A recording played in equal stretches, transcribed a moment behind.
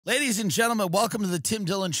Ladies and gentlemen, welcome to the Tim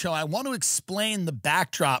Dillon Show. I want to explain the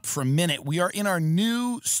backdrop for a minute. We are in our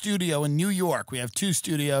new studio in New York. We have two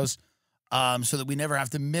studios so that we never have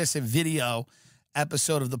to miss a video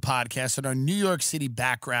episode of the podcast. And our New York City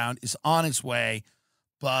background is on its way,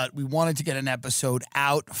 but we wanted to get an episode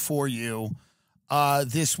out for you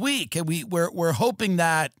this week. And we're hoping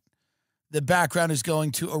that the background is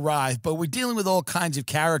going to arrive, but we're dealing with all kinds of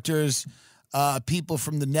characters, people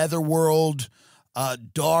from the netherworld,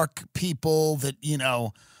 dark people that,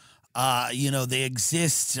 they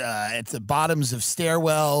exist at the bottoms of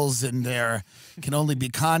stairwells and they can only be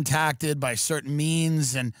contacted by certain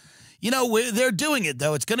means. And, they're doing it,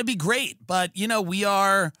 though. It's going to be great. But, we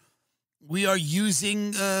are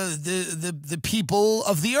using the people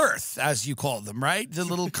of the earth, as you call them, right? The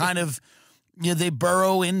little kind of, they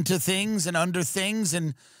burrow into things and under things,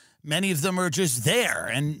 and many of them are just there.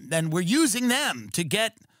 And then we're using them to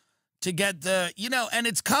get the, and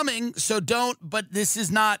it's coming, so but this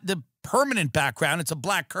is not the permanent background. It's a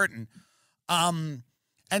black curtain. And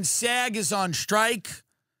SAG is on strike,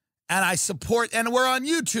 and I support, and we're on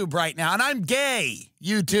YouTube right now, and I'm gay,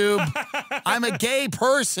 YouTube. I'm a gay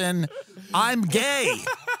person. I'm gay.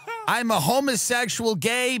 I'm a homosexual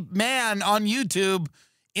gay man on YouTube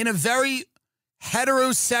in a very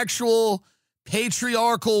heterosexual,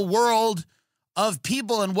 patriarchal world of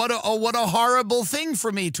people, and what a horrible thing for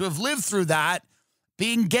me to have lived through that,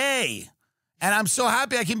 being gay. And I'm so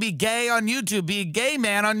happy I can be gay on YouTube, be a gay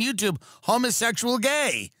man on YouTube, homosexual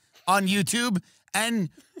gay on YouTube, and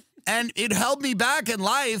it held me back in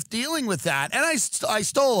life dealing with that. And I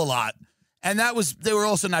stole a lot, and they were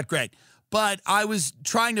also not great. But I was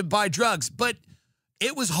trying to buy drugs, but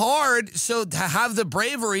it was hard. So to have the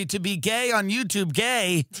bravery to be gay on YouTube,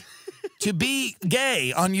 to be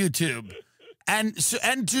gay on YouTube. And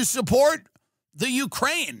to support the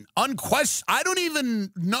Ukraine, I don't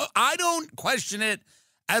even know. I don't question it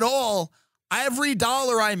at all. Every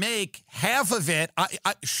dollar I make, half of it,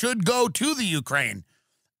 I should go to the Ukraine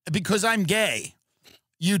because I'm gay.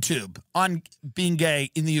 YouTube on being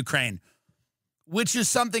gay in the Ukraine, which is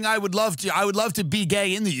something I would love to. I would love to be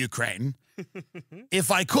gay in the Ukraine if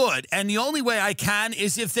I could. And the only way I can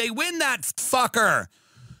is if they win that fucker.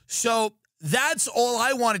 So that's all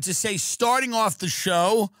I wanted to say starting off the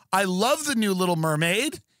show. I love the new Little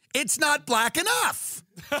Mermaid. It's not black enough.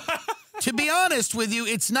 To be honest with you,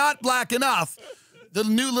 it's not black enough. The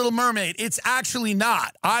new Little Mermaid. It's actually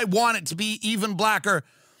not. I want it to be even blacker.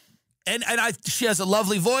 And she has a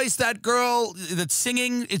lovely voice, that girl that's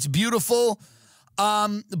singing. It's beautiful.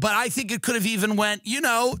 But I think it could have even went,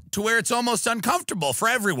 to where it's almost uncomfortable for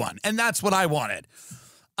everyone. And that's what I wanted.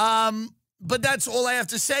 But that's all I have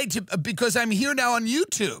to say because I'm here now on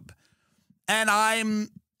YouTube, and I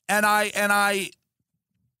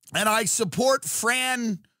support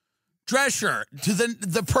Fran Drescher, to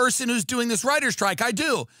the person who's doing this writer's strike. I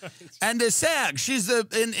do, and the SAG. She's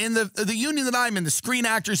in the union that I'm in, the Screen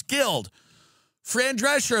Actors Guild. Fran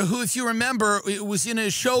Drescher, who, if you remember, was in a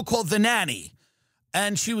show called The Nanny,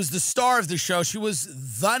 and she was the star of the show. She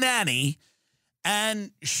was the nanny. And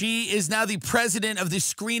she is now the president of the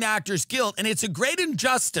Screen Actors Guild. And it's a great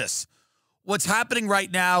injustice what's happening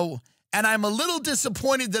right now. And I'm a little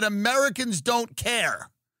disappointed that Americans don't care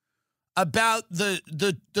about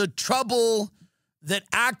the trouble that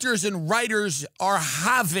actors and writers are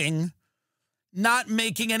having not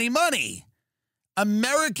making any money.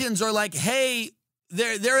 Americans are like, hey,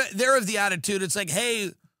 they're of the attitude. It's like, hey,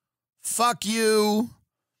 fuck you.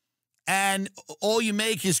 And all you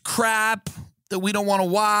make is crap that we don't want to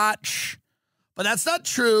watch. But that's not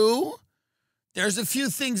true. There's a few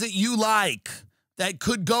things that you like that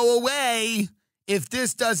could go away if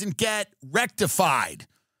this doesn't get rectified.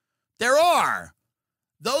 There are.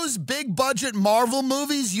 Those big budget Marvel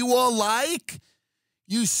movies you all like,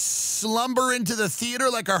 you slumber into the theater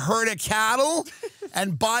like a herd of cattle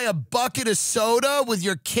and buy a bucket of soda with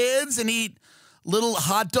your kids and eat little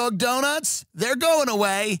hot dog donuts. They're going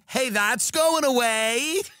away. Hey, that's going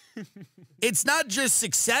away. It's not just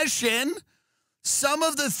Succession. Some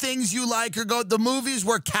of the things you like are the movies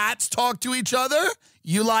where cats talk to each other.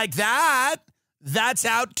 You like that? That's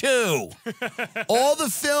out too. All the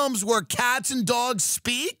films where cats and dogs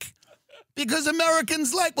speak, because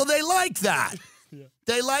Americans they like that. Yeah.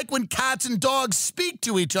 They like when cats and dogs speak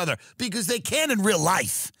to each other because they can in real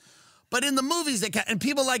life. But in the movies, they can't, and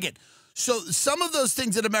people like it. So some of those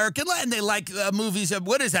things that American like, and they like movies of,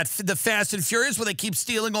 what is that, the Fast and Furious, where they keep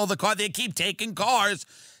stealing all the cars. They keep taking cars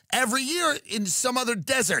every year in some other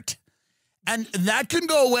desert. And that can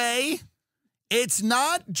go away. It's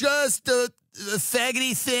not just the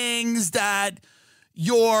faggoty things that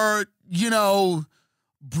your,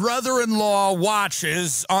 brother-in-law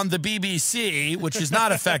watches on the BBC, which is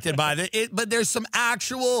not affected by but there's some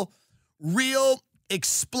actual real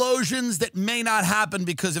explosions that may not happen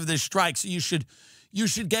because of this strike. So you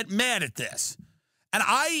should get mad at this. And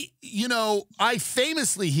I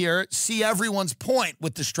famously here see everyone's point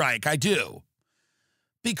with the strike. I do.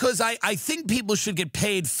 Because I think people should get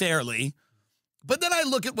paid fairly. But then I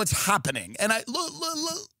look at what's happening. And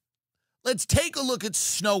let's take a look at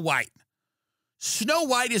Snow White. Snow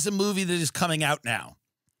White is a movie that is coming out now.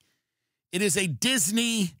 It is a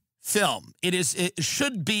Disney film. It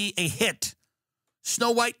should be a hit. Snow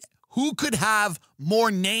White, who could have more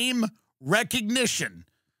name recognition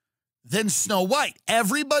than Snow White?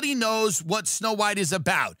 Everybody knows what Snow White is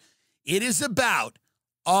about. It is about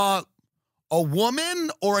a woman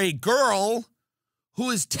or a girl who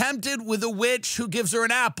is tempted with a witch who gives her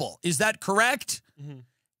an apple. Is that correct? Mm-hmm.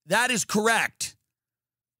 That is correct.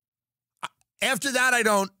 After that, I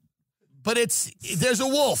don't, but there's a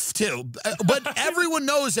wolf too. But everyone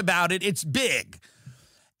knows about it. It's big.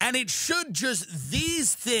 And it should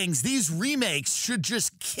these remakes should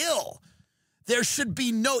just kill. There should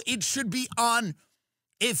be it should be on,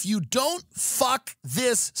 if you don't fuck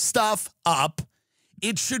this stuff up,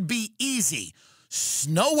 it should be easy.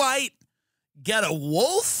 Snow White, get a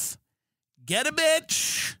wolf, get a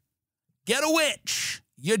bitch, get a witch.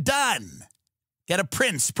 You're done. Get a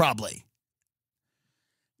prince, probably.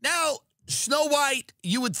 Now, Snow White,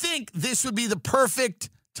 you would think this would be the perfect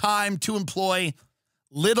time to employ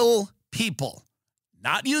little people.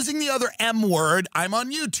 Not using the other M word. I'm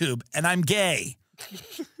on YouTube and I'm gay.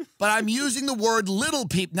 But I'm using the word little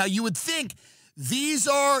people. Now, you would think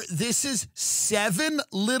this is 7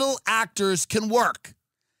 little actors can work.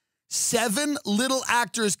 7 little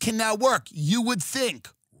actors can now work. You would think,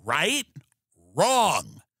 right?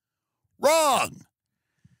 Wrong.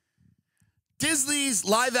 Disney's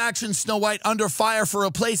live-action Snow White under fire for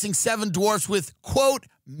replacing 7 dwarfs with, quote,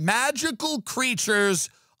 magical creatures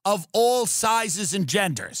of all sizes and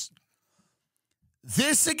genders.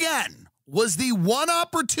 This, again, was the one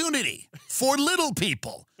opportunity for little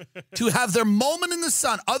people to have their moment in the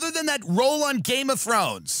sun, other than that role on Game of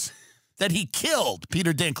Thrones that he killed,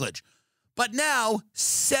 Peter Dinklage. But now,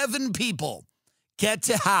 7 people get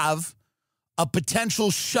to have a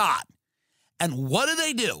potential shot. And what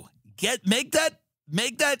do? Make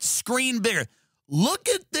that screen bigger. Look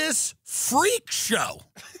at this freak show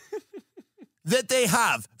that they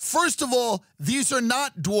have. First of all, these are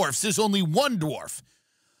not dwarfs. There's only one dwarf.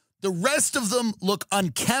 The rest of them look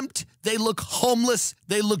unkempt. They look homeless.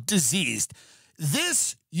 They look diseased.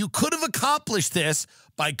 You could have accomplished this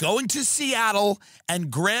by going to Seattle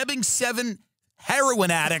and grabbing 7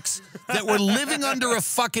 heroin addicts that were living under a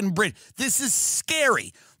fucking bridge. This is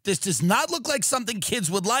scary. This does not look like something kids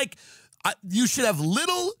would like. You should have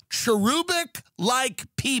little cherubic-like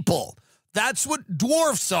people. That's what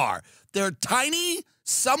dwarfs are. They're tiny,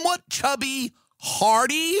 somewhat chubby,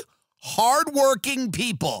 hardy, hardworking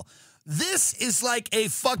people. This is like a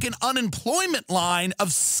fucking unemployment line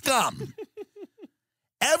of scum.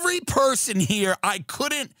 Every person here,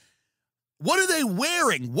 what are they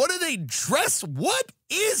wearing? What are they dressed? What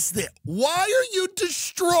is this? Why are you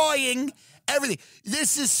destroying everything?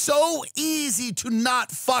 This is so easy to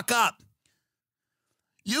not fuck up.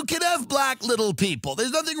 You can have black little people.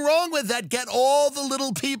 There's nothing wrong with that. Get all the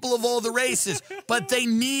little people of all the races, but they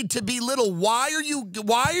need to be little. Why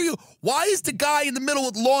is the guy in the middle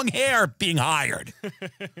with long hair being hired?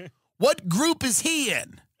 What group is he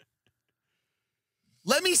in?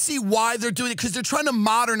 Let me see why they're doing it, because they're trying to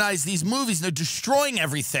modernize these movies and they're destroying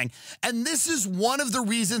everything. And this is one of the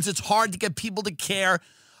reasons it's hard to get people to care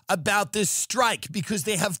about this strike, because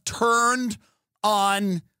they have turned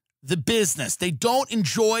on the business. They don't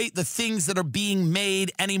enjoy the things that are being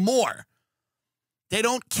made anymore. They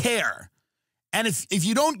don't care. And if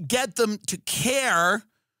you don't get them to care,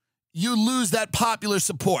 you lose that popular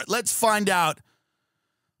support. Let's find out.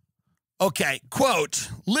 Okay, quote,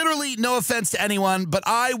 literally no offense to anyone, but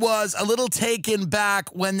I was a little taken back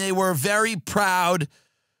when they were very proud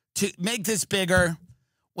to make this bigger,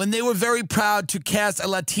 when they were very proud to cast a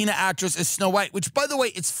Latina actress as Snow White, which, by the way,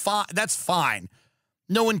 it's fine. That's fine.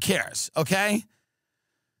 No one cares, okay?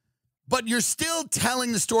 But you're still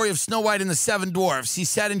telling the story of Snow White and the 7 Dwarfs, he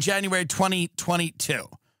said in January 2022.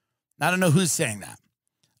 I don't know who's saying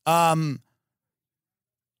that.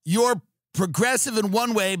 You're progressive in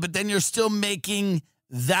one way, but then you're still making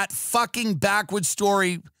that fucking backward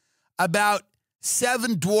story about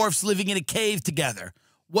 7 dwarfs living in a cave together.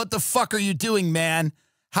 What the fuck are you doing, man?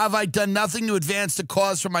 Have I done nothing to advance the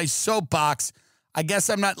cause for my soapbox? I guess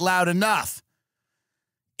I'm not loud enough.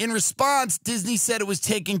 In response, Disney said it was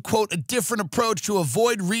taking, quote, a different approach to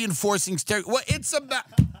avoid reinforcing stereotypes. Well, it's about...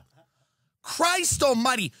 Christ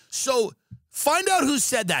almighty. So find out who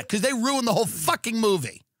said that, because they ruined the whole fucking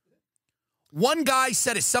movie. One guy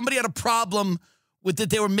said it. Somebody had a problem with that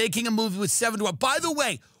they were making a movie with 7 dwarfs. By the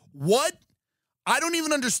way, what? I don't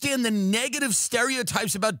even understand the negative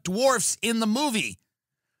stereotypes about dwarfs in the movie.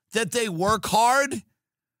 That they work hard.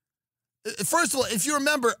 First of all, if you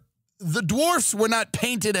remember, the dwarfs were not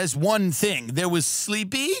painted as one thing. There was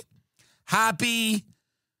Sleepy, Happy.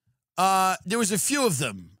 There was a few of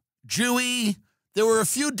them. Jewy. There were a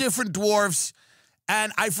few different dwarfs,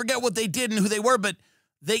 and I forget what they did and who they were, but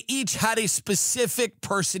they each had a specific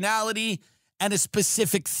personality and a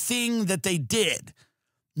specific thing that they did.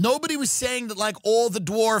 Nobody was saying that, like, all the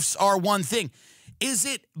dwarfs are one thing. Is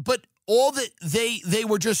it, but all that they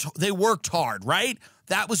were just, they worked hard, right?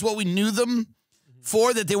 That was what we knew them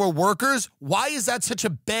for, that they were workers. Why is that such a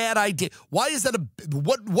bad idea? Why is that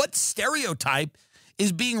what stereotype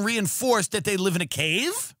is being reinforced that they live in a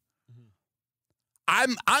cave?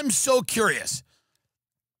 I'm so curious.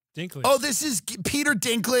 Dinklage. Oh, this is Peter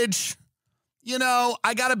Dinklage. You know,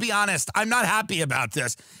 I got to be honest. I'm not happy about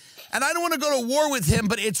this. And I don't want to go to war with him,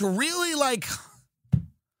 but it's really like,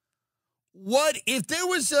 what if there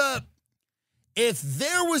was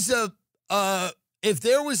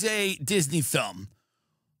a Disney film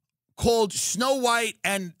called Snow White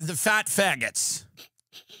and the Fat Faggots?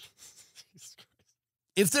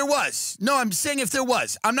 If there was. No, I'm saying if there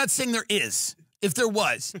was. I'm not saying there is. If there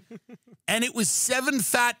was. And it was 7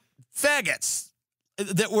 fat faggots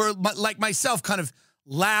that were, like myself, kind of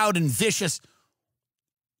loud and vicious.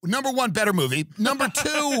 Number one, better movie. Number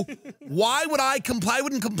two, why would I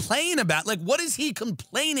wouldn't complain about, like, what is he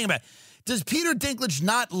complaining about? Does Peter Dinklage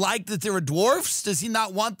not like that there are dwarfs? Does he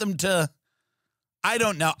not want them to, I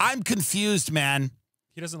don't know. I'm confused, man.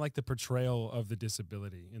 He doesn't like the portrayal of the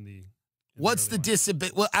disability in the... What's the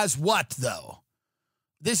disability? Well, as what, though?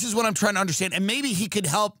 This is what I'm trying to understand. And maybe he could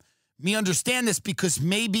help me understand this, because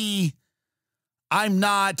maybe I'm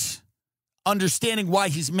not understanding why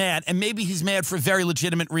he's mad. And maybe he's mad for a very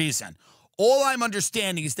legitimate reason. All I'm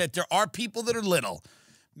understanding is that there are people that are little.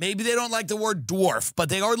 Maybe they don't like the word dwarf, but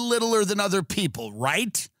they are littler than other people,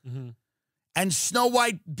 right? Mm-hmm. And Snow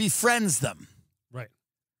White befriends them. Right.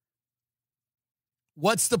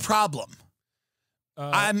 What's the problem?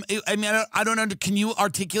 I don't can you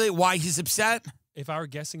articulate why he's upset? If I were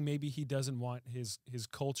guessing, maybe he doesn't want his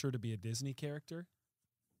culture to be a Disney character.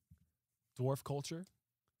 Dwarf culture.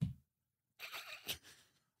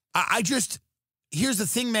 Here's the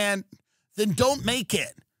thing, man. Then don't make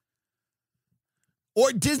it.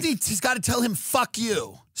 Or Disney's got to tell him, fuck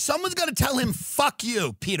you. Someone's got to tell him, fuck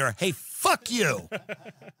you, Peter. Hey, fuck you.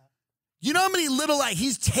 You know how many little,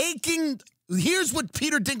 he's taking, here's what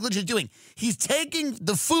Peter Dinklage is doing. He's taking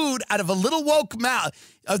the food out of a little woke mouth,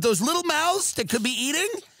 of those little mouths that could be eating.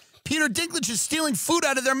 Peter Dinklage is stealing food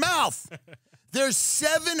out of their mouth. There's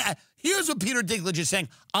 7, here's what Peter Dinklage is saying.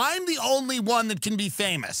 I'm the only one that can be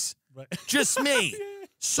famous. Right. Just me.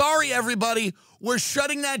 Sorry, everybody. We're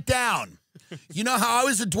shutting that down. You know how I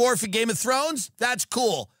was a dwarf in Game of Thrones? That's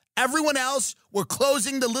cool. Everyone else, we're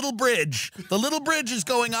closing the little bridge. The little bridge is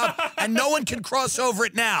going up, and no one can cross over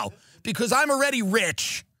it now because I'm already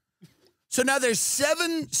rich. So now there's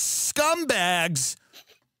 7 scumbags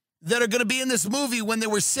that are going to be in this movie when there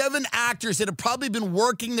were 7 actors that have probably been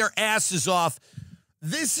working their asses off.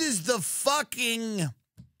 This is the fucking...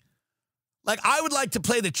 Like, I would like to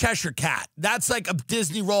play the Cheshire Cat. That's like a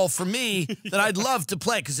Disney role for me that I'd love to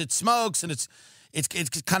play because it smokes and it's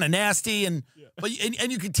kind of nasty and but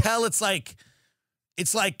you can tell it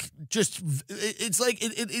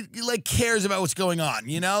cares about what's going on,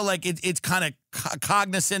 you know? Like it's kind of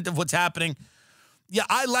cognizant of what's happening. Yeah,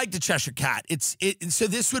 I like the Cheshire Cat. So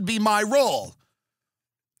this would be my role.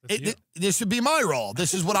 This would be my role.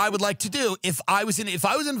 This is what I would like to do if I was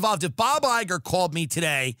involved. If Bob Iger called me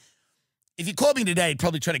today. If he called me today, he'd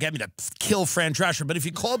probably try to get me to kill Fran Drescher. But if he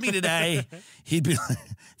called me today,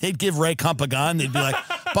 they'd give Ray Kump a gun. They'd be like,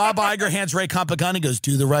 Bob Iger hands Ray Kump a gun. He goes,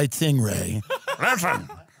 do the right thing, Ray. Listen,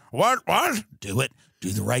 what? Do it. Do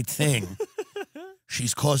the right thing.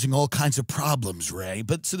 She's causing all kinds of problems, Ray.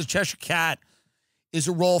 But so the Cheshire Cat is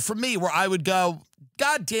a role for me where I would go,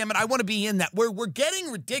 God damn it, I want to be in that. We're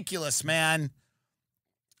getting ridiculous, man.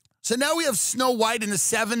 So now we have Snow White and the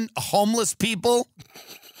 7 homeless people.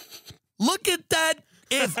 Look at that.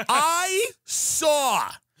 If I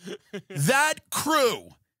saw that crew,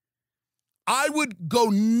 I would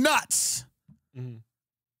go nuts. Mm-hmm.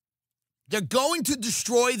 They're going to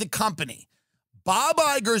destroy the company. Bob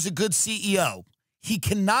Iger is a good CEO. He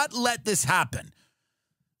cannot let this happen.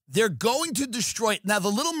 They're going to destroy it. Now, The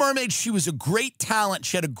Little Mermaid, she was a great talent.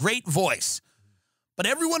 She had a great voice. But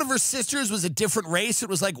every one of her sisters was a different race. It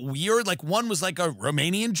was like weird. Like one was like a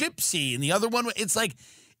Romanian gypsy and the other one, it's like,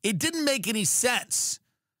 it didn't make any sense.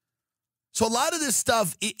 So a lot of this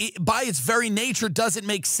stuff, by its very nature, doesn't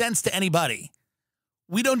make sense to anybody.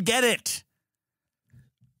 We don't get it.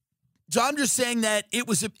 So I'm just saying that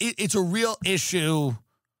it's a real issue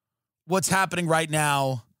what's happening right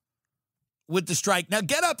now with the strike. Now,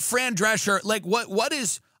 get up, Fran Drescher. Like,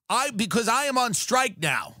 because I am on strike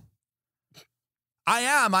now. I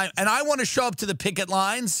am. And I want to show up to the picket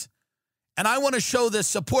lines, and I want to show this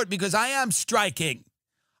support because I am striking.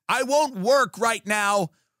 I won't work right now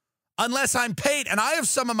unless I'm paid. And I have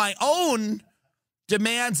some of my own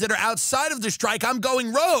demands that are outside of the strike. I'm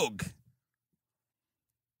going rogue.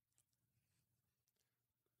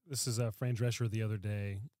 This is Fran Drescher the other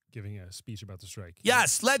day giving a speech about the strike.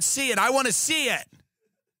 Yes, let's see it. I want to see it.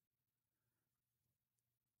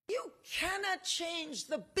 You cannot change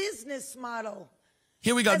the business model.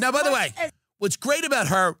 Here we go. Now, by the way, what's great about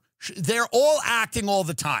her, they're all acting all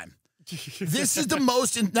the time. This is the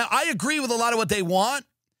most. Now, I agree with a lot of what they want.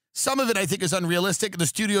 Some of it I think is unrealistic. The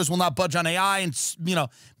studios will not budge on AI and,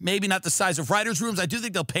 maybe not the size of writers' rooms. I do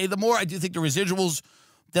think they'll pay them more. I do think the residuals,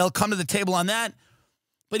 they'll come to the table on that.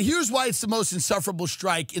 But here's why it's the most insufferable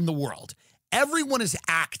strike in the world. Everyone is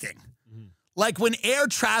acting. Mm-hmm. Like when air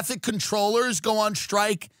traffic controllers go on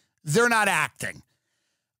strike, they're not acting.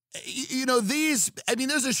 There's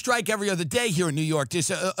a strike every other day here in New York. There's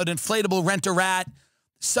an inflatable rent-a-rat,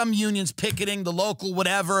 some unions picketing, the local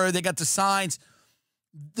whatever, they got the signs.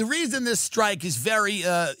 The reason this strike is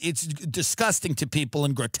it's disgusting to people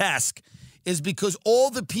and grotesque is because all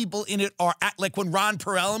the people in it are like when Ron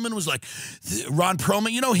Perlman was like, Ron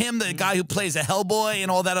Perlman, you know him, the guy who plays a Hellboy and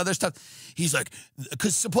all that other stuff. He's like,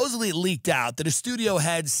 because supposedly it leaked out that a studio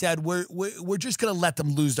head said, we're just going to let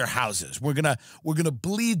them lose their houses. We're gonna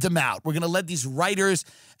bleed them out. We're going to let these writers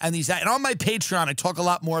and on my Patreon, I talk a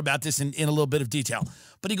lot more about this in a little bit of detail.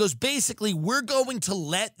 But he goes, basically, we're going to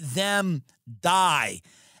let them die.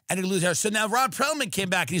 And he lose house. So now Ron Perlman came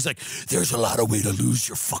back and he's like, there's a lot of way to lose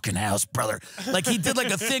your fucking house, brother. Like he did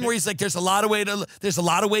like a thing where he's like, there's a lot of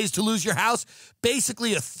ways to lose your house.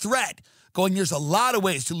 Basically a threat going, there's a lot of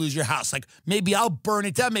ways to lose your house. Like maybe I'll burn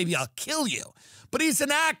it down. Maybe I'll kill you. But he's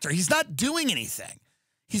an actor. He's not doing anything.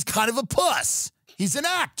 He's kind of a puss. He's an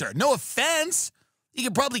actor. No offense. He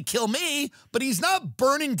could probably kill me, but he's not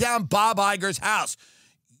burning down Bob Iger's house.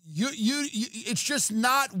 It's just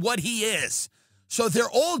not what he is. So they're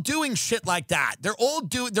all doing shit like that. They're all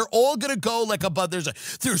gonna go like above.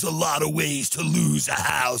 There's a lot of ways to lose a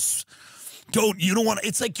house. You don't want to.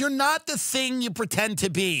 It's like you're not the thing you pretend to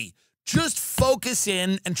be. Just focus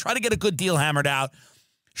in and try to get a good deal hammered out.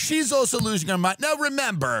 She's also losing her mind. Now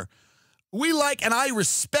remember, and I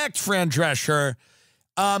respect Fran Drescher,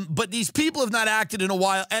 but these people have not acted in a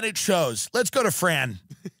while, and it shows. Let's go to Fran.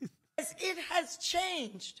 It has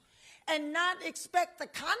changed. And not expect the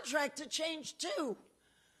contract to change too.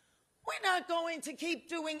 We're not going to keep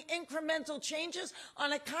doing incremental changes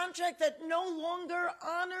on a contract that no longer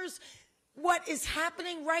honors what is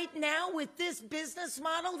happening right now with this business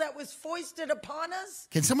model that was foisted upon us.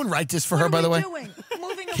 Can someone write this for her, by the way?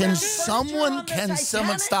 Can someone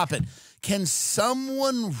stop it? Can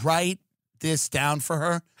someone write this down for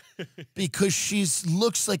her? Because she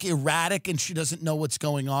looks like erratic and she doesn't know what's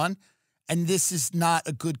going on. And this is not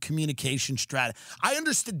a good communication strategy. I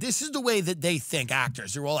understand this is the way that they think,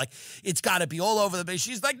 actors. They're all like, it's got to be all over the place.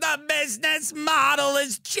 She's like, the business model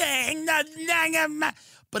is changed.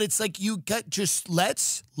 But it's like,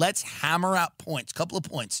 let's hammer out points, couple of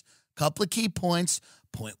points, couple of key points,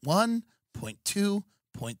 point 1, point 2,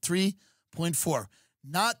 point 3, point 4.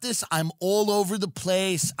 Not this, I'm all over the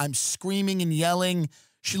place. I'm screaming and yelling.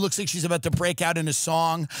 She looks like she's about to break out in a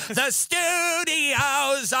song. The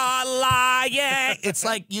studios are lying. It's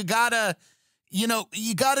like you gotta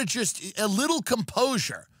just, a little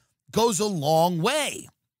composure goes a long way.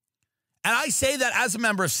 And I say that as a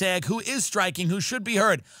member of SAG who is striking, who should be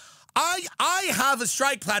heard. I have a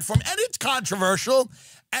strike platform, and it's controversial.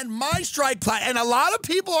 And my strike and a lot of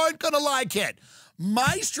people aren't going to like it.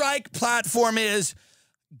 My strike platform is,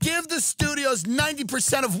 give the studios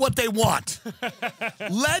 90% of what they want.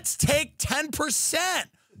 Let's take 10%.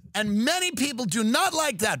 And many people do not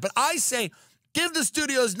like that. But I say, give the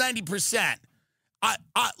studios 90%.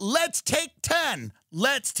 Let's take 10.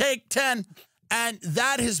 Let's take 10. And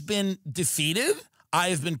that has been defeated. I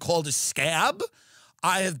have been called a scab.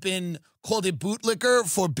 I have been called a bootlicker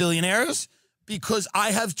for billionaires because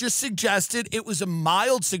I have just suggested, it was a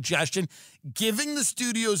mild suggestion, giving the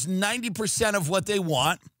studios 90% of what they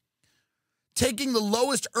want taking the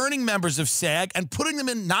lowest earning members of SAG and putting them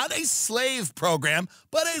in not a slave program,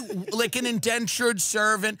 but like an indentured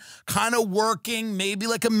servant, kind of working, maybe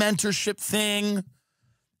like a mentorship thing.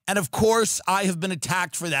 And of course, I have been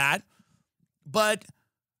attacked for that. But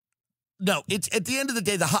no, it's at the end of the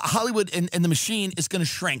day, the Hollywood and the machine is going to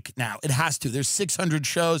shrink now. It has to. There's 600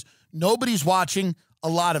 shows. Nobody's watching a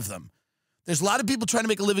lot of them. There's a lot of people trying to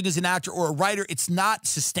make a living as an actor or a writer. It's not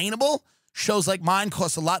sustainable. Shows like mine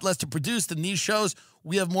cost a lot less to produce than these shows.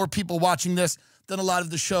 We have more people watching this than a lot of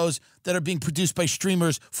the shows that are being produced by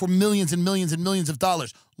streamers for millions and millions and millions of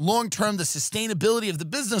dollars. Long-term, the sustainability of the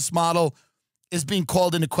business model is being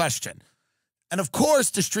called into question. And of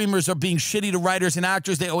course, the streamers are being shitty to writers and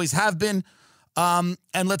actors. They always have been. And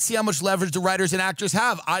let's see how much leverage the writers and actors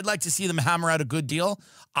have. I'd like to see them hammer out a good deal.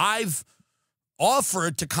 I've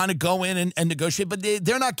offered to kind of go in and negotiate, but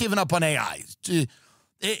they're not giving up on AI.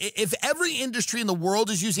 If every industry in the world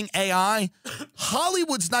is using AI,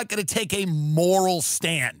 Hollywood's not going to take a moral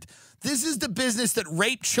stand. This is the business that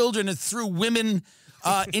raped children and threw women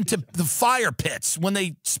into the fire pits when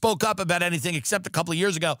they spoke up about anything except a couple of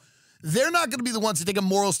years ago. They're not going to be the ones to take a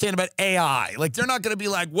moral stand about AI. Like, they're not going to be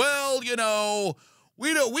like, well, you know,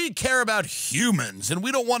 we care about humans and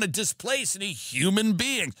we don't want to displace any human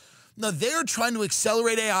beings. No, they're trying to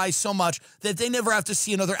accelerate AI so much that they never have to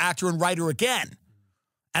see another actor and writer again.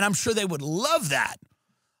 And I'm sure they would love that.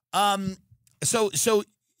 So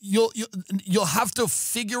you'll have to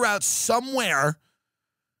figure out somewhere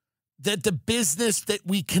that the business that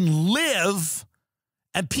we can live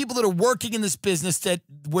and people that are working in this business that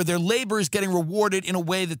where their labor is getting rewarded in a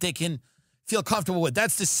way that they can feel comfortable with.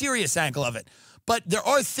 That's the serious angle of it. But there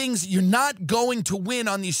are things you're not going to win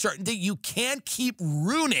on these certain things. You can't keep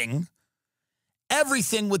ruining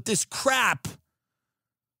everything with this crap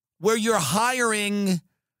where you're hiring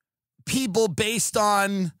people based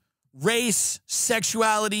on race,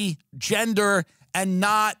 sexuality, gender, and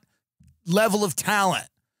not level of talent.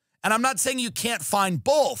 And I'm not saying you can't find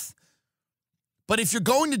both, but if you're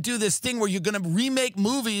going to do this thing where you're going to remake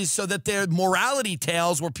movies so that they're morality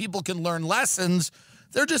tales where people can learn lessons,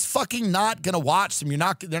 they're just fucking not going to watch them. They're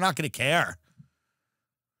not going to care.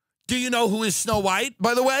 Do you know who is Snow White,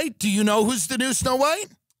 by the way? Do you know who's the new Snow White?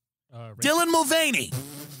 Dillon Mulvaney.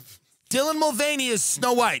 Dillon Mulvaney is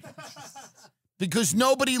Snow White because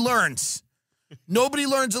nobody learns. Nobody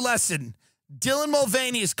learns a lesson. Dillon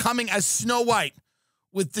Mulvaney is coming as Snow White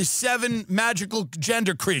with the 7 magical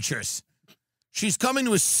gender creatures. She's coming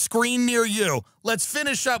to a screen near you. Let's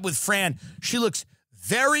finish up with Fran. She looks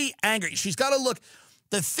very angry. She's got to look.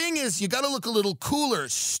 The thing is, you got to look a little cooler.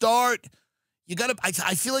 You got to.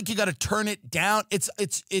 I feel like you got to turn it down.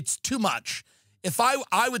 It's too much. If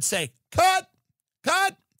I would say cut.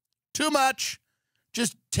 Too much.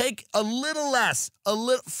 Just take a little less. A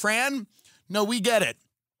little. Fran, no, we get it.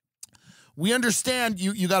 We understand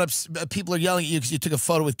you got people are yelling at you because you took a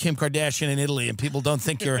photo with Kim Kardashian in Italy, and people don't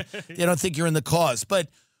think you're in the cause. But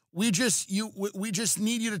we just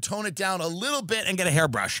need you to tone it down a little bit and get a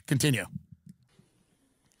hairbrush. Continue.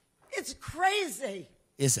 It's crazy.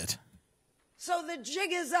 Is it? So the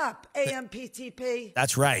jig is up, AMPTP.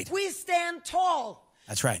 That's right. We stand tall.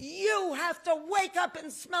 That's right. You have to wake up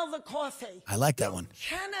and smell the coffee. I like that one.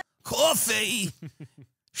 Cannot. Coffee.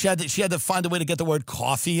 She had to find a way to get the word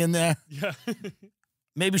coffee in there. Yeah.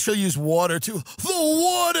 Maybe she'll use water too. The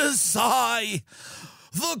water sigh.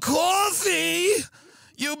 The coffee.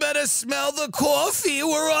 You better smell the coffee.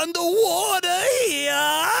 We're underwater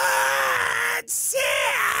here.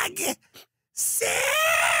 SAG.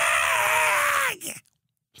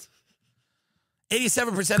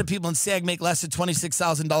 87% of people in SAG make less than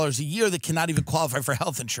 $26,000 a year that cannot even qualify for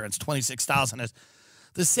health insurance. $26,000 is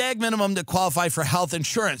the SAG minimum to qualify for health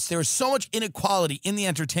insurance. There is so much inequality in the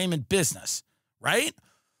entertainment business, right?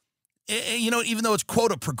 You know, even though it's,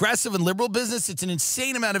 quote, a progressive and liberal business, it's an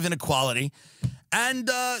insane amount of inequality. And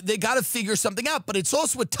they got to figure something out. But it's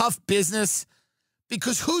also a tough business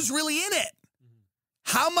because who's really in it?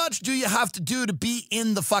 How much do you have to do to be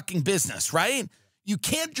in the fucking business, right? You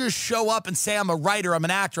can't just show up and say, I'm a writer, I'm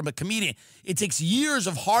an actor, I'm a comedian. It takes years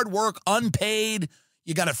of hard work, unpaid.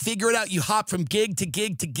 You got to figure it out. You hop from gig to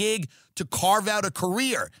gig to gig to carve out a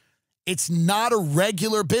career. It's not a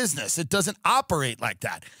regular business. It doesn't operate like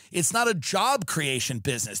that. It's not a job creation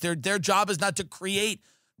business. Their job is not to create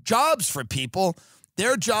jobs for people.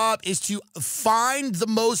 Their job is to find the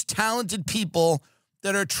most talented people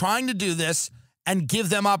that are trying to do this and give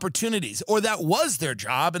them opportunities. Or that was their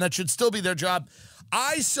job, and that should still be their job.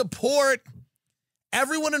 I support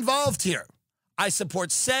everyone involved here. I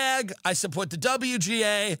support SAG. I support the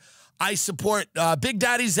WGA. I support Big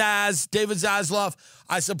Daddy Zaz, David Zaslav.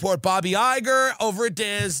 I support Bobby Iger over at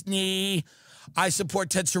Disney. I support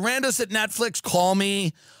Ted Sarandos at Netflix. Call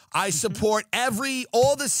me. I support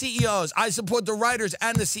all the CEOs. I support the writers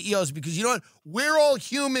and the CEOs because you know what? We're all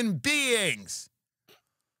human beings.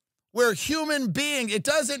 We're human beings. It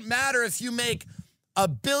doesn't matter if you make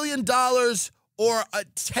 $1 billion or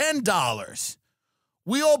 $10.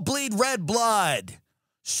 We all bleed red blood.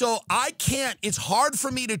 So it's hard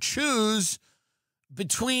for me to choose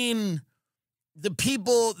between the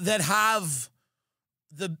people that have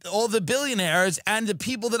all the billionaires and the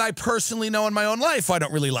people that I personally know in my own life I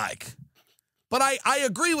don't really like. But I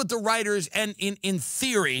agree with the writers, and in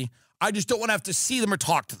theory, I just don't want to have to see them or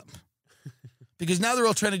talk to them. Because now they're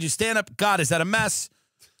all trying to do stand-up. God, is that a mess?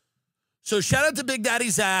 So shout out to Big Daddy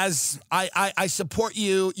Zaz. I support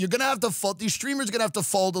you. You're going to have to fold. These streamers are going to have to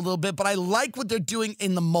fold a little bit, but I like what they're doing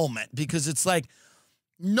in the moment because it's like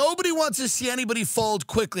nobody wants to see anybody fold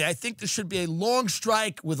quickly. I think there should be a long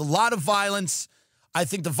strike with a lot of violence. I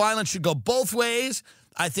think the violence should go both ways.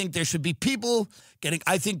 I think there should be people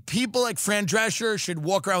I think people like Fran Drescher should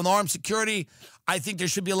walk around with armed security. I think there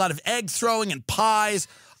should be a lot of egg throwing and pies.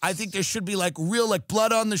 I think there should be real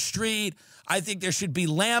blood on the street. I think there should be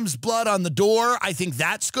lamb's blood on the door. I think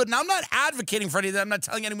that's good. Now, I'm not advocating for any of that. I'm not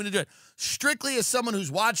telling anyone to do it. Strictly as someone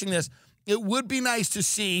who's watching this, it would be nice to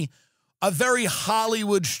see a very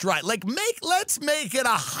Hollywood strike. Let's make it a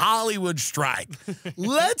Hollywood strike.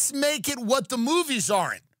 Let's make it what the movies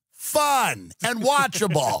aren't. Fun and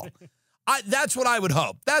watchable. That's what I would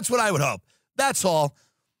hope. That's all.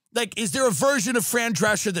 Is there a version of Fran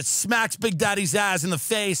Drescher that smacks Big Daddy's ass in the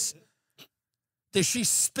face? Does she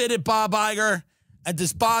spit at Bob Iger? And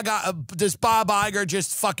does Bob Iger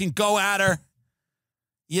just fucking go at her?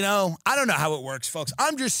 You know, I don't know how it works, folks.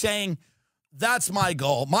 I'm just saying that's my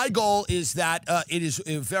goal. My goal is that it is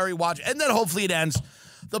very watchable. And then hopefully it ends.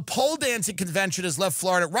 The pole dancing convention has left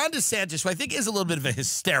Florida. Ron DeSantis, who I think is a little bit of a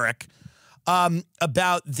hysteric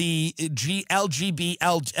about the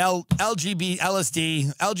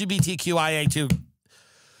LGBTQIA2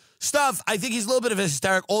 stuff. I think he's a little bit of a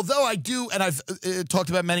hysteric, although I do, and I've talked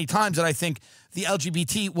about many times, that I think the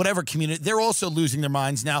LGBT, whatever community, they're also losing their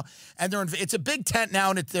minds now. And it's a big tent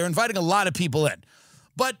now, and they're inviting a lot of people in.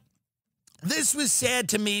 But this was sad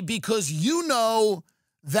to me because you know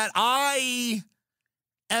that I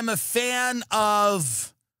am a fan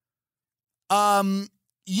of,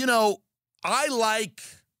 I like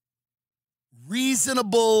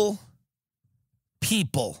reasonable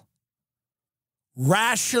people.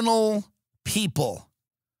 Rational people.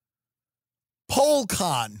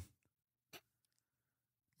 PolCon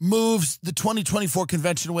moves the 2024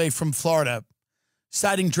 convention away from Florida,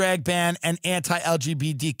 citing drag ban and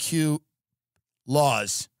anti-LGBTQ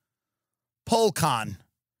laws. PolCon,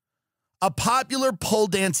 a popular pole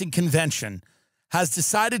dancing convention, has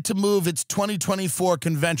decided to move its 2024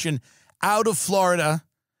 convention out of Florida,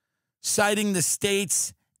 citing the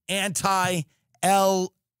state's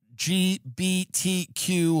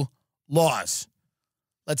anti-LGBTQ laws.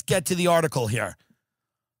 Let's get to the article here.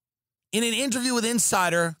 In an interview with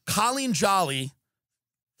Insider, Colleen Jolly,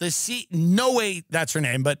 no way that's her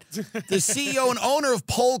name, but the CEO and owner of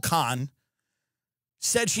PolCon,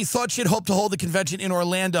 said she thought she'd hoped to hold the convention in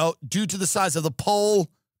Orlando due to the size of the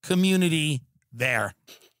pole community there.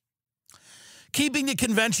 Keeping the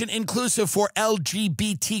convention inclusive for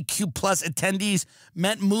LGBTQ plus attendees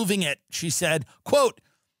meant moving it, she said. Quote,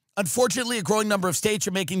 unfortunately, a growing number of states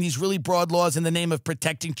are making these really broad laws in the name of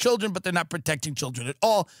protecting children, but they're not protecting children at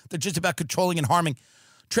all. They're just about controlling and harming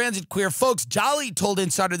transit queer folks. Jolly told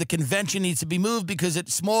Insider the convention needs to be moved because a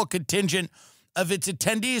small contingent of its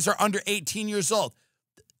attendees are under 18 years old.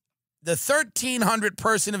 The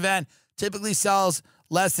 1,300-person event typically sells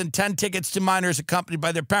less than 10 tickets to minors accompanied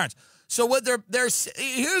by their parents. So what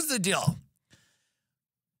here's the deal.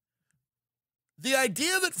 The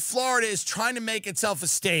idea that Florida is trying to make itself a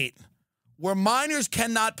state where minors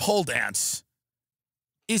cannot pole dance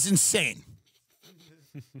is insane.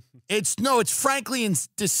 It's frankly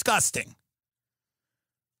disgusting.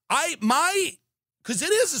 Because it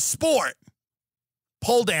is a sport,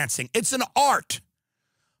 pole dancing. It's an art.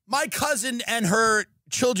 My cousin and her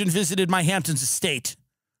children visited my Hamptons estate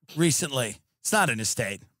recently. It's not an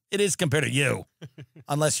estate. It is compared to you,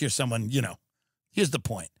 unless you're someone, Here's the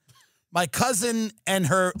point. My cousin and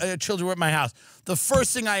her children were at my house. The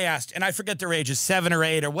first thing I asked, and I forget their ages, 7 or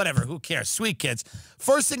 8 or whatever, who cares, sweet kids.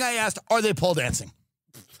 First thing I asked, are they pole dancing?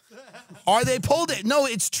 Are they pole dancing? No,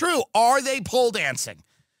 it's true. Are they pole dancing?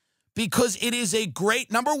 Because it is a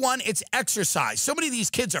great, number one, it's exercise. So many of these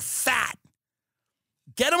kids are fat.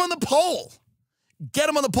 Get them on the pole. get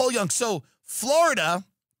them on the pole young. So Florida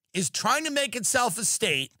is trying to make itself a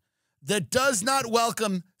state that does not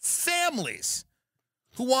welcome families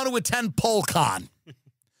who want to attend PoleCon.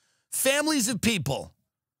 Families of people.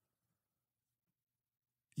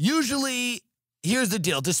 Usually, here's the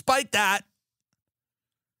deal. Despite that,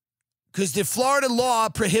 because the Florida law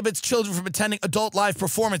prohibits children from attending adult live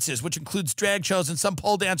performances, which includes drag shows, and some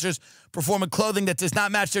pole dancers perform in clothing that does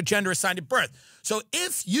not match their gender assigned at birth. So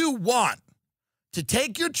if you want to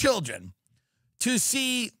take your children to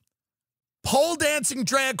see pole dancing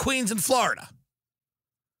drag queens in Florida,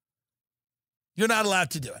 you're not allowed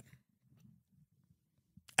to do it.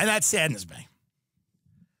 And that saddens me.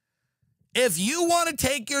 If you want to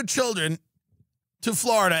take your children to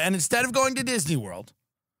Florida and instead of going to Disney World,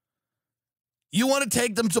 you want to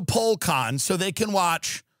take them to PoleCon so they can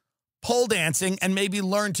watch pole dancing and maybe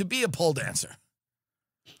learn to be a pole dancer.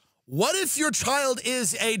 What if your child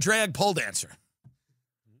is a drag pole dancer?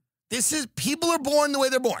 People are born the way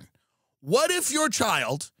they're born. What if your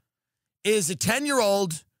child is a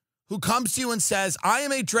 10-year-old who comes to you and says, I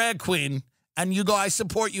am a drag queen, and you go, I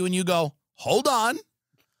support you, and you go, hold on,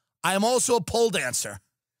 I am also a pole dancer,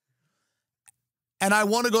 and I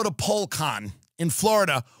want to go to PoleCon in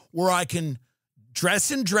Florida where I can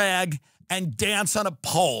dress in drag and dance on a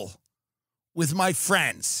pole with my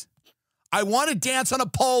friends. I want to dance on a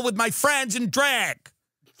pole with my friends in drag.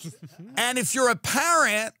 And if you're a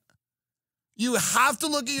parent, you have to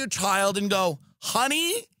look at your child and go,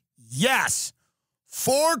 honey, yes,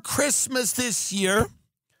 for Christmas this year,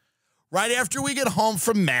 right after we get home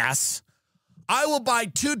from Mass, I will buy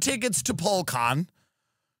 2 tickets to PoleCon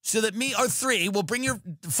so that me, or 3, will bring your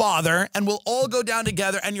father and we'll all go down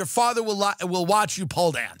together and your father will watch you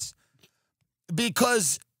pole dance.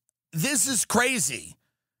 Because this is crazy.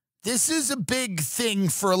 This is a big thing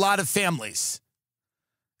for a lot of families.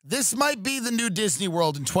 This might be the new Disney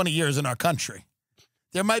World in 20 years in our country.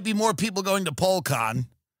 There might be more people going to PoleCon.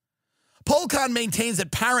 PoleCon maintains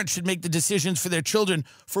that parents should make the decisions for their children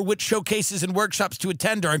for which showcases and workshops to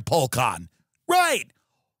attend during PoleCon. Right.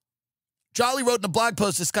 Jolly wrote in a blog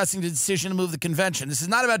post discussing the decision to move the convention. This is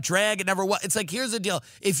not about drag. It never was. It's like, here's the deal.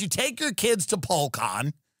 If you take your kids to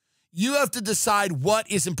PoleCon, you have to decide what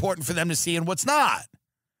is important for them to see and what's not.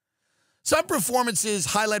 Some performances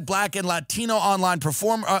highlight Black and Latino online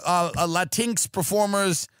Latinx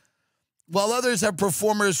performers, while others have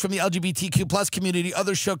performers from the LGBTQ plus community.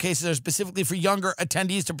 Other showcases are specifically for younger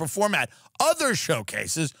attendees to perform at. Other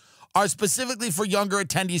showcases are specifically for younger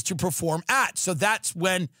attendees to perform at. So that's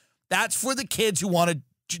for the kids who want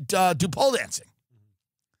to do pole dancing.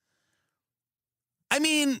 I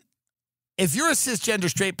mean, if you're a cisgender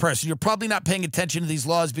straight person, you're probably not paying attention to these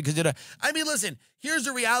laws because listen, here's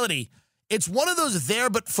the reality. It's one of those there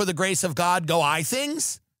but for the grace of God go I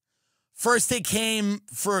things. First they came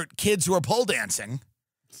for kids who are pole dancing.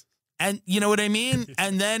 And you know what I mean?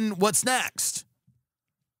 And then what's next?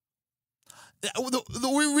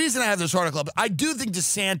 The reason I have this article up, I do think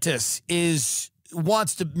DeSantis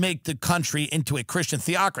wants to make the country into a Christian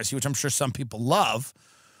theocracy, which I'm sure some people love.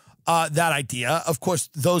 That idea. Of course,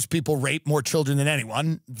 those people rape more children than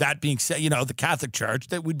anyone. That being said, the Catholic Church,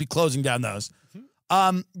 that would be closing down those.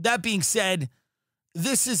 That being said,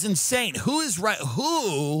 this is insane. Who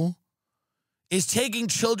is taking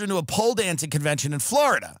children to a pole dancing convention in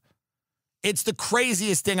Florida? It's the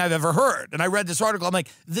craziest thing I've ever heard. And I read this article. I'm like,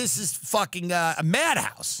 this is fucking a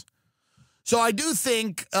madhouse. So I do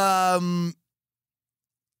think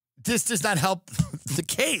this does not help the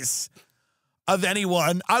case of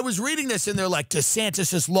anyone. I was reading this and they're like,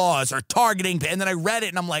 DeSantis' laws are targeting, and then I read it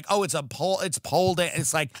and I'm like, oh, it's pole dance.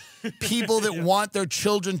 It's like people that want their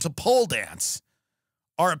children to pole dance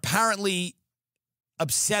are apparently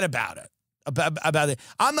upset about it. About it.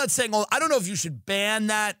 I'm not saying, I don't know if you should ban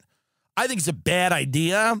that. I think it's a bad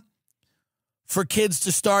idea for kids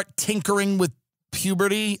to start tinkering with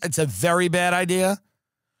puberty. It's a very bad idea.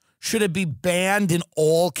 Should it be banned in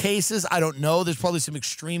all cases? I don't know. There's probably some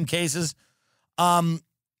extreme cases.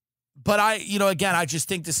 But I just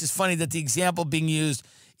think this is funny that the example being used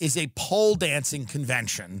is a pole dancing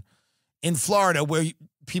convention in Florida where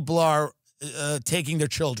people are taking their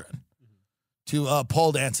children to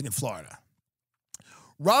pole dancing in Florida.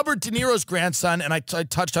 Robert De Niro's grandson, and I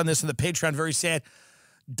touched on this in the Patreon, very sad,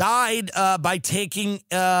 died by taking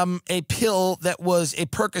a pill that was a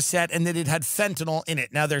Percocet and that it had fentanyl in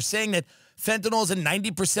it. Now, they're saying that fentanyl is in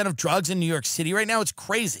 90% of drugs in New York City right now. It's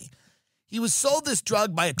crazy. He was sold this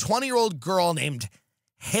drug by a 20-year-old girl named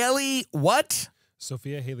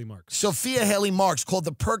Sophia Haley Marks. Sophia Haley Marks, called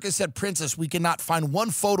the Percocet Princess. We cannot find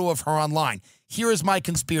one photo of her online. Here is my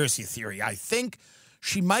conspiracy theory. I think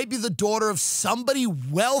She might be the daughter of somebody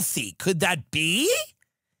wealthy. Could that be?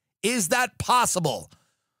 Is that possible?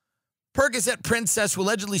 Percocet princess who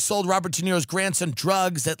allegedly sold Robert De Niro's grandson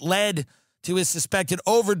drugs that led to his suspected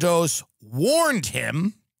overdose warned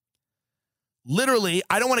him, literally,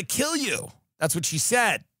 I don't want to kill you. That's what she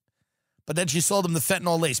said. But then she sold him the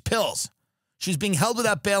fentanyl-laced pills. She's being held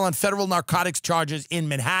without bail on federal narcotics charges in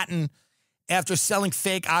Manhattan after selling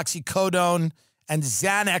fake oxycodone and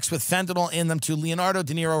Xanax with fentanyl in them to Leonardo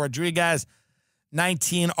De Niro Rodriguez,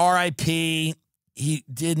 19, R.I.P. He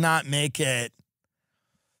did not make it.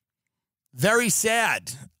 Very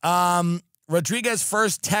sad. Rodriguez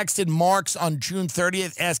first texted Marks on June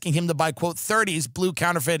 30th asking him to buy, quote, 30s, blue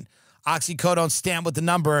counterfeit oxycodone stamp with the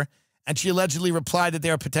number, and she allegedly replied that they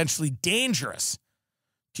are potentially dangerous.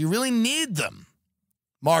 Do you really need them?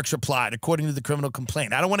 Marks replied, according to the criminal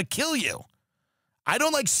complaint. I don't want to kill you. I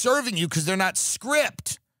don't like serving you because they're not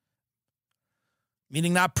script,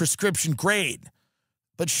 meaning not prescription grade.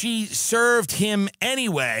 But she served him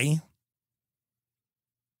anyway.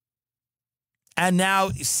 And now,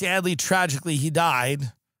 sadly, tragically, he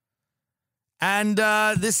died. And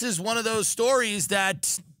this is one of those stories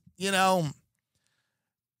that, you know,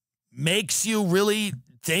 makes you really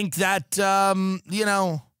think that, you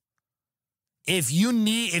know, if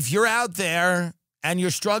you're out there and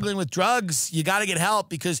you're struggling with drugs, you got to get help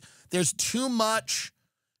because there's too much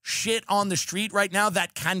shit on the street right now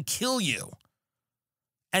that can kill you.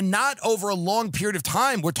 And not over a long period of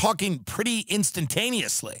time. We're talking pretty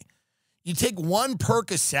instantaneously. You take one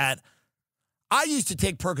Percocet. I used to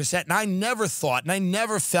take Percocet, and I never thought and I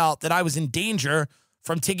never felt that I was in danger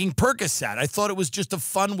from taking Percocet. I thought it was just a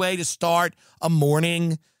fun way to start a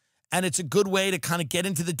morning, and it's a good way to kind of get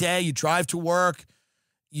into the day. You drive to work,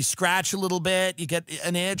 you scratch a little bit, you get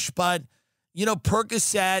an itch. But, you know,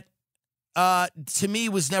 Percocet, to me,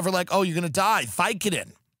 was never like, oh, you're going to die.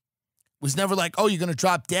 Vicodin was never like, oh, you're going to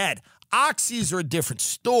drop dead. Oxys are a different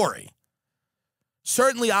story.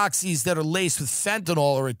 Certainly oxys that are laced with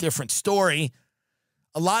fentanyl are a different story.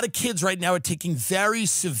 A lot of kids right now are taking very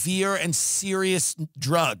severe and serious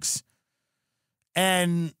drugs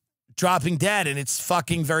and dropping dead, and it's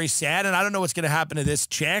fucking very sad. And I don't know what's going to happen to this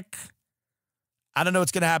chick. I don't know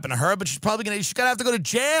what's going to happen to her, but she's going to have to go to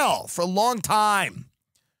jail for a long time.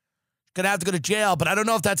 She's going to have to go to jail, but I don't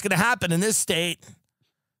know if that's going to happen in this state.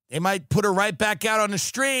 They might put her right back out on the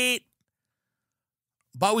street.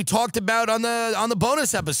 But we talked about on the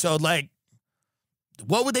bonus episode, like,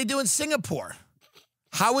 what would they do in Singapore?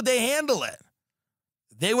 How would they handle it?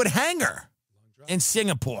 They would hang her in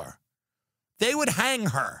Singapore. They would hang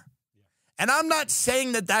her. And I'm not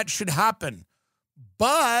saying that that should happen,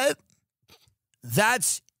 but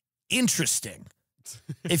that's interesting.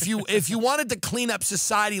 If you wanted to clean up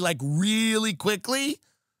society like really quickly,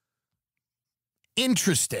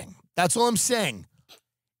 interesting. That's all I'm saying.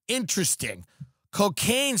 Interesting.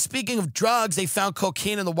 Cocaine, speaking of drugs, they found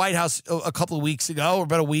cocaine in the White House a couple of weeks ago, or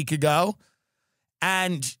about a week ago.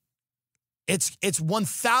 And it's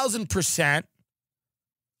 1,000%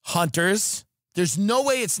 Hunter's. There's no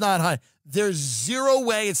way it's not Hunter. There's zero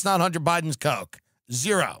way it's not Hunter Biden's coke.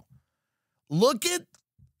 Zero. Look at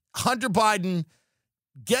Hunter Biden.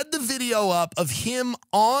 Get the video up of him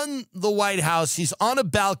on the White House. He's on a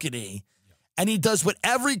balcony, and he does what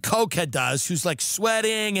every cokehead does, who's like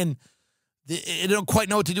sweating and they don't quite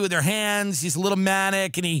know what to do with their hands. He's a little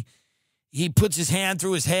manic, and he puts his hand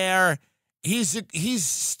through his hair. He's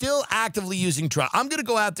still actively using drugs. I'm going to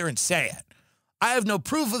go out there and say it. I have no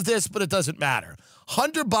proof of this, but it doesn't matter.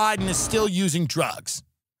 Hunter Biden is still using drugs.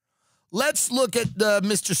 Let's look at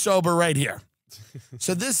Mr. Sober right here.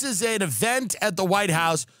 So this is an event at the White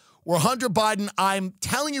House where Hunter Biden, I'm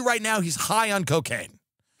telling you right now, he's high on cocaine.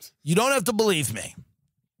 You don't have to believe me.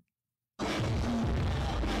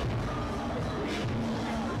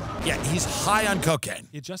 Yeah, he's high on cocaine.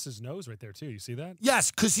 He adjusts his nose right there, too. You see that?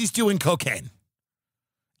 Yes, because he's doing cocaine.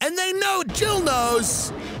 And they know, Jill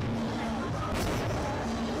knows.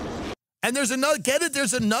 And there's another, get it?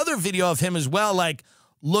 There's another video of him as well. Like,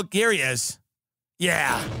 look, here he is.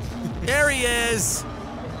 Yeah, there he is.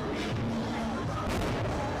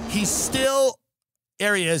 He's still,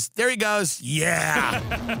 there he is. There he goes. Yeah.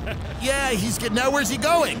 Yeah, he's getting, now where's he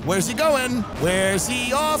going? Where's he going? Where's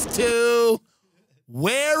he off to?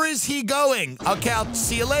 Where is he going? Okay, I'll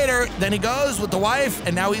see you later. Then he goes with the wife,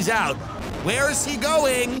 and now he's out. Where is he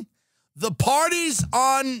going? The party's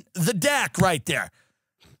on the deck right there.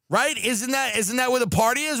 Right? Isn't that where the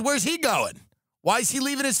party is? Where's he going? Why is he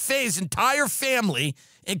leaving his entire family,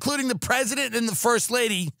 including the president and the first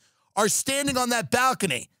lady, are standing on that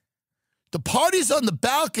balcony? The party's on the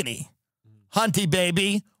balcony, Hunty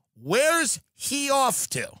baby. Where's he off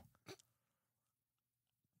to?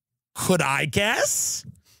 Could I guess?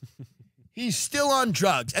 He's still on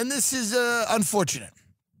drugs, and this is unfortunate.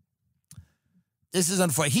 This is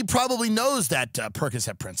unfortunate. He probably knows that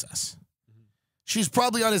Percocet Princess. She's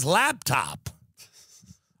probably on his laptop.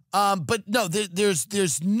 But no,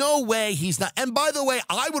 there's no way he's not. And by the way,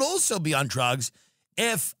 I would also be on drugs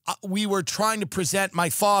if we were trying to present my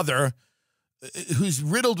father, who's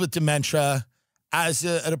riddled with dementia, as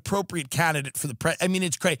an appropriate candidate for the I mean,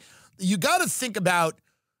 it's great. You got to think about,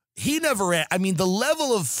 the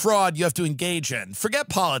level of fraud you have to engage in, forget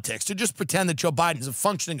politics, to just pretend that Joe Biden is a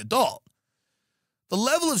functioning adult. The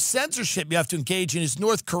level of censorship you have to engage in is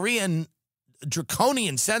North Korean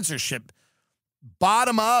draconian censorship.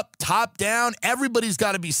 Bottom up, top down, everybody's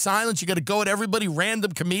got to be silent. You got to go at everybody,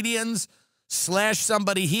 random comedians, slash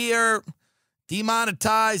somebody here,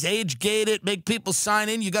 demonetize, age-gate it, make people sign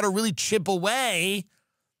in. You got to really chip away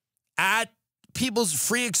at people's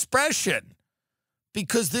free expression,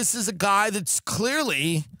 because this is a guy that's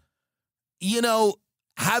clearly,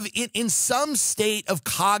 in some state of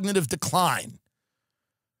cognitive decline.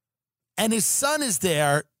 And his son is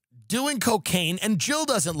there doing cocaine, and Jill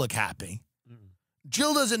doesn't look happy.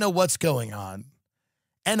 Jill doesn't know what's going on.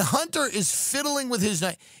 And Hunter is fiddling with his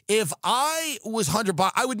nose. If I was Hunter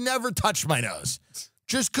Biden, I would never touch my nose.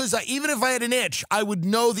 Just because even if I had an itch, I would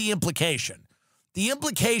know the implication. The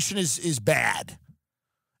implication is bad.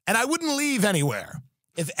 And I wouldn't leave anywhere.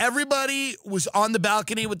 If everybody was on the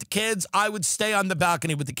balcony with the kids, I would stay on the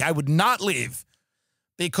balcony with the kids. I would not leave,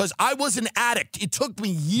 because I was an addict. It took me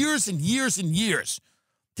years and years and years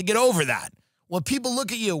to get over that. When people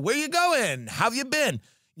look at you, where you going? How have you been?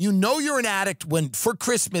 You know you're an addict when, for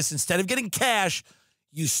Christmas, instead of getting cash,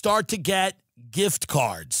 you start to get gift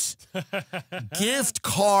cards. Gift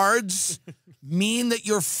cards mean that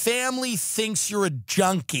your family thinks you're a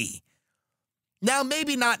junkie. Now,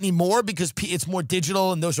 maybe not anymore because it's more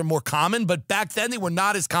digital and those are more common, but back then they were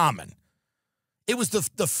not as common. It was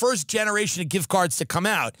the first generation of gift cards to come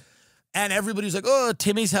out, and everybody was like, oh,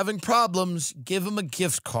 Timmy's having problems. Give him a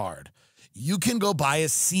gift card. You can go buy a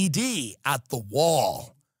CD at the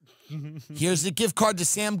wall. Here's a gift card to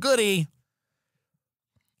Sam Goody.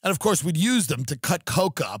 And, of course, we'd use them to cut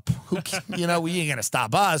coke up. We ain't going to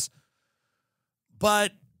stop us.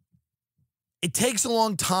 But it takes a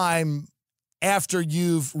long time after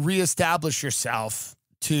you've reestablished yourself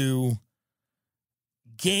to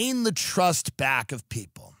gain the trust back of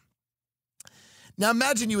people. Now,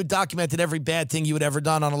 imagine you had documented every bad thing you had ever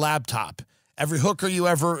done on a laptop. Every hooker you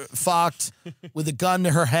ever fucked with a gun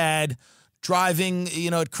to her head, driving,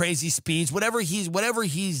 at crazy speeds, whatever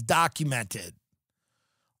he's documented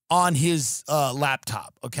on his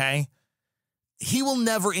laptop, okay? He will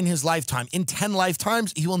never in his lifetime, in 10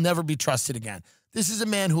 lifetimes, he will never be trusted again. This is a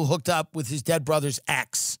man who hooked up with his dead brother's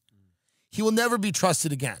ex. He will never be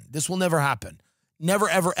trusted again. This will never happen. Never,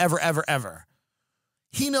 ever, ever, ever, ever.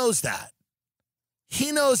 He knows that.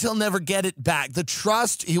 He knows he'll never get it back. The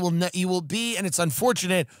trust, he will be, and it's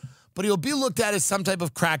unfortunate, but he'll be looked at as some type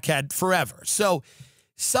of crackhead forever. So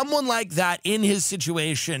someone like that in his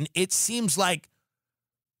situation, it seems like,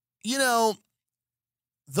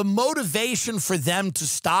 the motivation for them to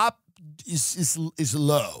stop is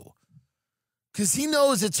low. Because he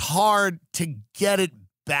knows it's hard to get it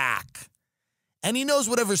back. And he knows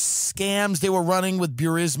whatever scams they were running with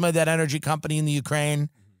Burisma, that energy company in the Ukraine,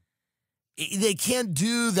 they can't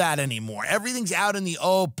do that anymore. Everything's out in the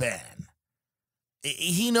open.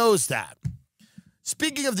 He knows that.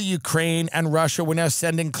 Speaking of the Ukraine and Russia, we're now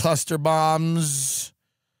sending cluster bombs.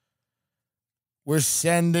 We're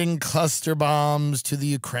sending cluster bombs to the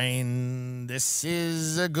Ukraine. This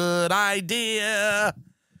is a good idea.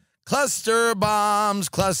 Cluster bombs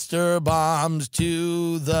to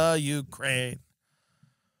the Ukraine.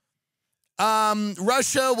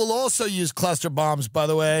 Russia will also use cluster bombs, by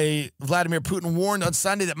the way. Vladimir Putin warned on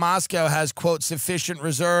Sunday that Moscow has, quote, sufficient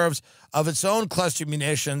reserves of its own cluster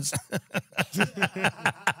munitions.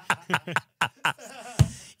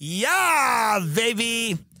 Yeah,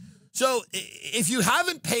 baby. So if you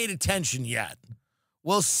haven't paid attention yet,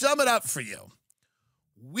 we'll sum it up for you.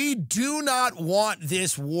 We do not want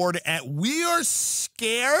this war to end. We are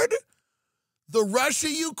scared. The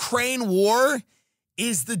Russia-Ukraine war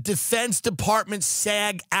is the Defense Department's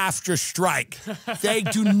SAG-AFTRA strike. They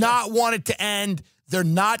do not want it to end. They're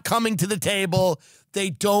not coming to the table. They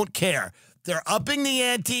don't care. They're upping the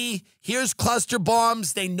ante. Here's cluster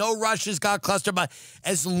bombs. They know Russia's got cluster bombs.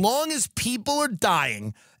 As long as people are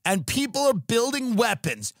dying and people are building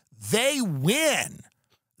weapons, they win.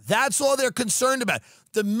 That's all they're concerned about.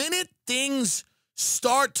 The minute things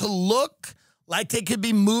start to look like they could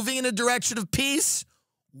be moving in a direction of peace,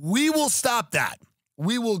 we will stop that.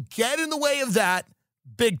 We will get in the way of that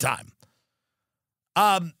big time.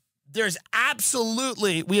 There's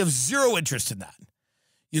absolutely, we have zero interest in that.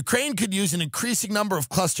 Ukraine could use an increasing number of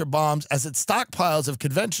cluster bombs as its stockpiles of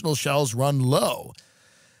conventional shells run low.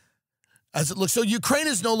 As it looks, so Ukraine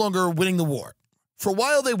is no longer winning the war. For a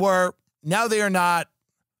while they were, now they are not.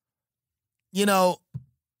 You know,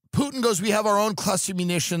 Putin goes, we have our own cluster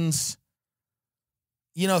munitions.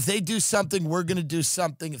 You know, if they do something, we're going to do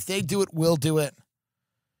something. If they do it, we'll do it.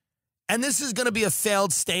 And this is going to be a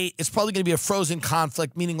failed state. It's probably going to be a frozen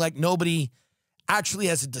conflict, meaning like nobody actually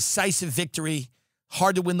has a decisive victory.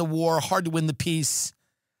 Hard to win the war, hard to win the peace.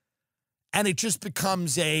 And it just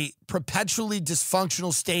becomes a perpetually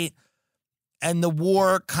dysfunctional state. And the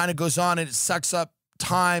war kind of goes on and it sucks up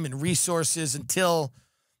time and resources until,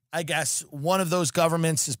 I guess, one of those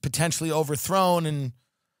governments is potentially overthrown and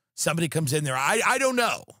somebody comes in there. I don't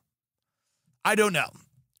know. I don't know.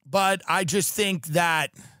 But I just think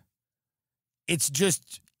that it's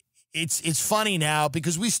funny now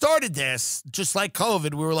because we started this just like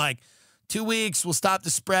COVID. We were like, 2 weeks, we'll stop the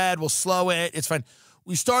spread, we'll slow it, it's fine.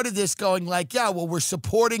 We started this going like, yeah, well, we're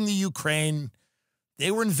supporting the Ukraine.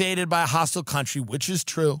 They were invaded by a hostile country, which is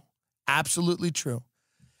true, absolutely true.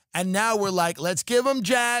 And now we're like, let's give them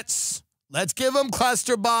jets, let's give them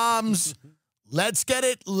cluster bombs, let's get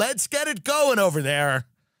it going over there.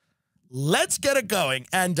 Let's get it going.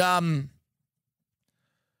 And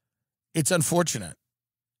it's unfortunate.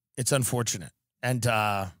 It's unfortunate. And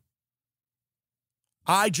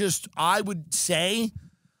I would say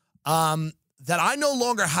that I no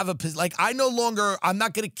longer have I'm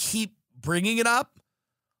not going to keep bringing it up.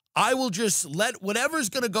 I will just let whatever's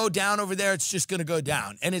going to go down over there, it's just going to go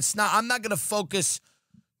down. And I'm not going to focus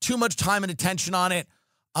too much time and attention on it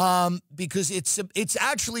because it's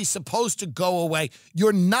actually supposed to go away.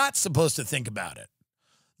 You're not supposed to think about it.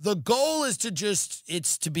 The goal is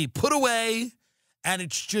it's to be put away, and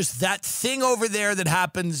it's just that thing over there that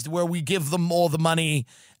happens where we give them all the money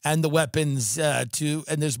and the weapons and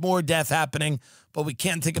there's more death happening, but we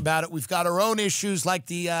can't think about it. We've got our own issues like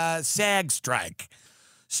the SAG strike.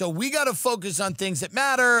 So we got to focus on things that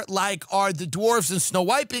matter, like are the dwarves and Snow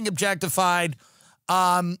White being objectified,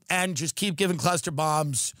 and just keep giving cluster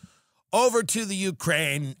bombs over to the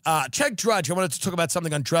Ukraine. Check Drudge. I wanted to talk about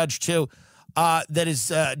something on Drudge, too, that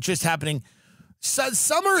is just happening. So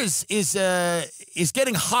summer is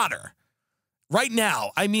getting hotter right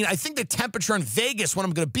now. I mean, I think the temperature in Vegas, when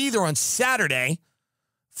I'm going to be there on Saturday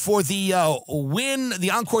for the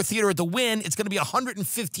Encore Theater at the Wynn, it's going to be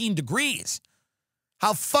 115 degrees.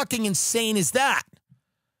 How fucking insane is that?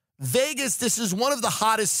 Vegas, this is one of the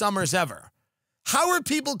hottest summers ever. How are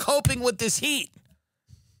people coping with this heat?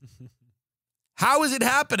 How is it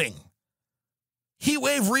happening? Heat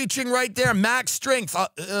wave reaching right there, max strength,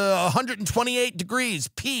 128 degrees,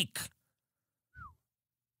 peak.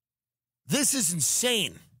 This is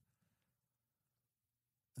insane.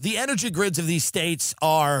 The energy grids of these states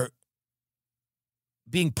are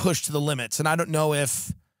being pushed to the limits, and I don't know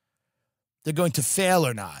if they're going to fail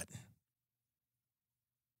or not.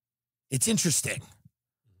 It's interesting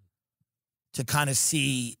to kind of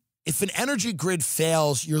see if an energy grid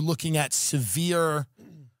fails, you're looking at severe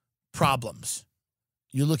problems.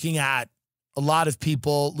 You're looking at a lot of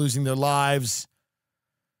people losing their lives.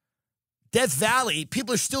 Death Valley,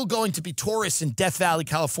 people are still going to be tourists in Death Valley,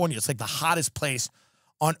 California. It's like the hottest place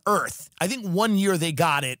on earth. I think 1 year they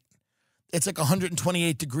got it. It's like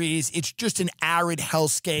 128 degrees. It's just an arid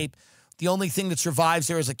hellscape. The only thing that survives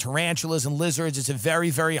there is like tarantulas and lizards. It's a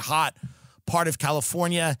very, very hot part of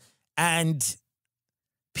California. And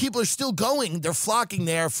people are still going. They're flocking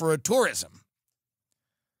there for tourism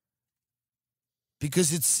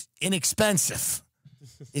because it's inexpensive.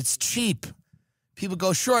 It's cheap. People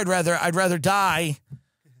go, sure, I'd rather die.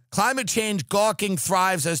 Climate change gawking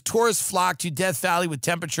thrives as tourists flock to Death Valley with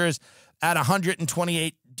temperatures at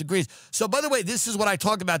 128 degrees. So, by the way, this is what I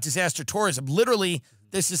talk about disaster tourism. Literally,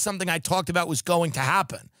 this is something I talked about was going to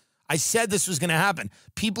happen. I said this was going to happen.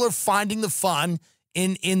 People are finding the fun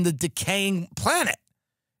in the decaying planet.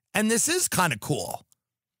 And this is kind of cool.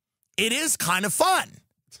 It is kind of fun.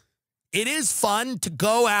 It is fun to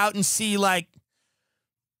go out and see, like,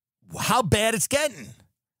 how bad it's getting.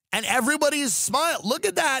 And everybody is smiling. Look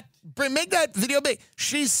at that. Make that video big.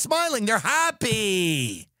 She's smiling. They're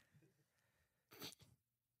happy.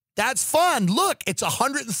 That's fun. Look, it's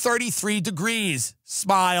 133 degrees.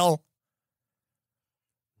 Smile.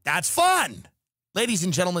 That's fun. Ladies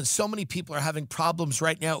and gentlemen, so many people are having problems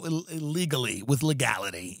right now illegally with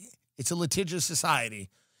legality. It's a litigious society.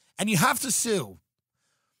 And you have to sue.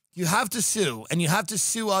 You have to sue, and you have to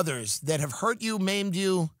sue others that have hurt you, maimed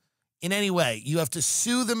you in any way. You have to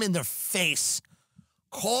sue them in their face.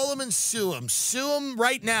 Call them and sue them. Sue them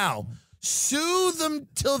right now. Sue them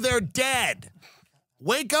till they're dead.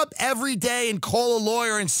 Wake up every day and call a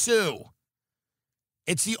lawyer and sue.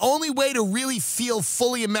 It's the only way to really feel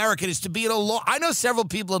fully American is to be in a law. I know several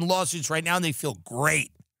people in lawsuits right now, and they feel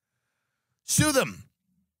great. Sue them.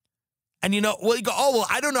 And you know, well, you go, oh, well,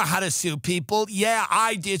 I don't know how to sue people. Yeah,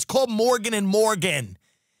 I did. It's called Morgan & Morgan.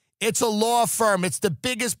 It's a law firm. It's the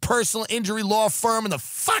biggest personal injury law firm in the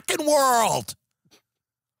fucking world.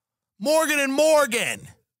 Morgan & Morgan.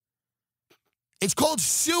 It's called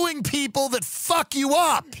suing people that fuck you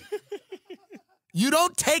up. You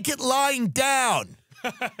don't take it lying down.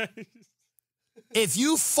 If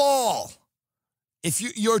you fall, if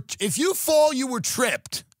you fall, you were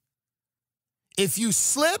tripped. If you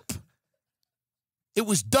slip, it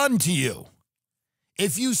was done to you.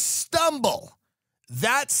 If you stumble,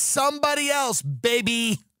 that's somebody else,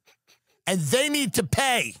 baby, and they need to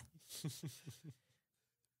pay.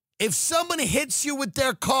 If someone hits you with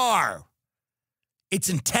their car, it's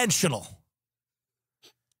intentional.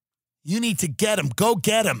 You need to get them. Go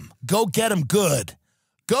get them. Go get them good.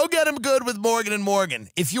 Go get them good with Morgan & Morgan.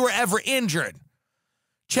 If you were ever injured,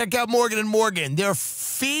 check out Morgan & Morgan. Their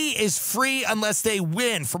fee is free unless they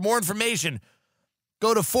win. For more information,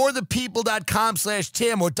 go to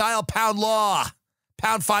forthepeople.com/Tim or dial #law,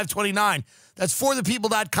 pound 529. That's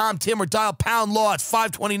forthepeople.com, Tim, or dial #law. It's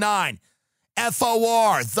 529.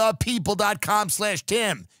 FOR,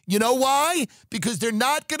 thepeople.com/Tim. You know why? Because they're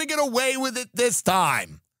not going to get away with it this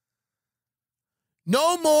time.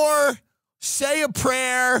 No more say a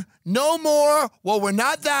prayer. No more, well, we're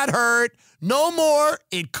not that hurt. No more,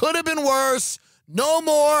 it could have been worse. No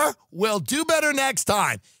more, we'll do better next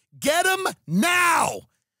time. Get them now.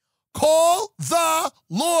 Call the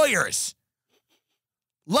lawyers.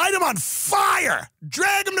 Light them on fire.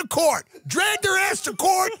 Drag them to court. Drag their ass to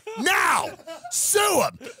court now. Sue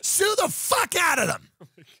them. Sue the fuck out of them.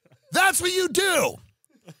 That's what you do.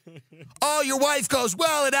 Oh, your wife goes,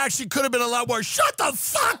 well, it actually could have been a lot worse. Shut the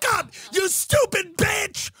fuck up, you stupid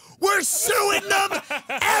bitch. We're suing them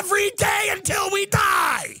every day until we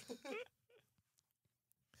die.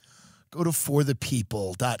 Go to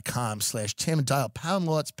forthepeople.com/Tim and dial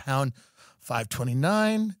 #law. It's pound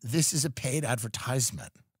 529. This is a paid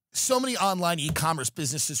advertisement. So many online e-commerce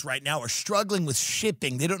businesses right now are struggling with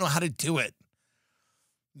shipping. They don't know how to do it.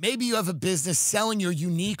 Maybe you have a business selling your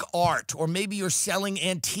unique art, or maybe you're selling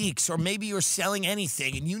antiques, or maybe you're selling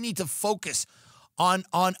anything, and you need to focus on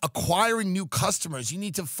acquiring new customers. You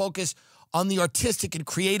need to focus on the artistic and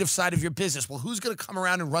creative side of your business. Well, who's going to come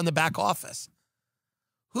around and run the back office?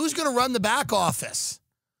 Who's going to run the back office?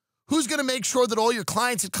 Who's going to make sure that all your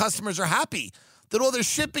clients and customers are happy, that all their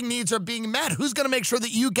shipping needs are being met? Who's going to make sure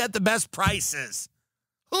that you get the best prices?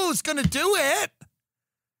 Who's going to do it?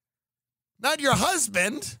 Not your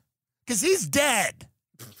husband, because he's dead.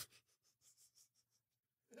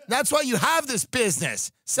 That's why you have this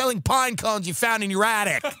business, selling pine cones you found in your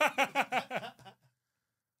attic.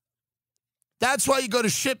 That's why you go to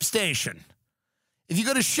Shipstation. If you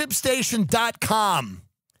go to shipstation.com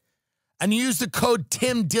and you use the code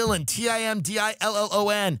Tim Dillon,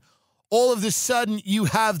 TIMDILLON, all of a sudden you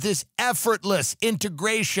have this effortless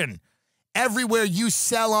integration everywhere you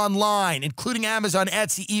sell online, including Amazon,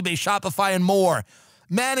 Etsy, eBay, Shopify, and more.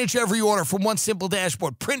 Manage every order from one simple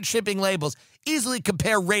dashboard. Print shipping labels. Easily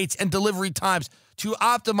compare rates and delivery times to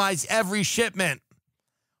optimize every shipment.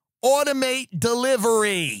 Automate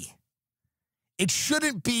delivery. It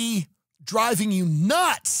shouldn't be driving you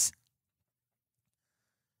nuts.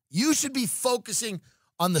 You should be focusing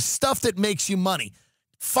on the stuff that makes you money.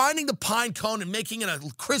 Finding the pine cone and making it a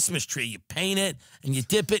Christmas tree. You paint it and you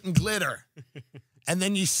dip it in glitter. And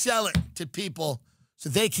then you sell it to people so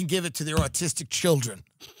they can give it to their autistic children.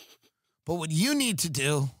 But what you need to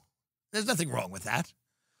do, there's nothing wrong with that.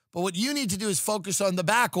 But what you need to do is focus on the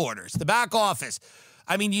back orders, the back office.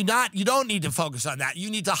 I mean, you don't need to focus on that.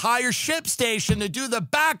 You need to hire Shipstation to do the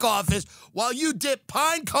back office while you dip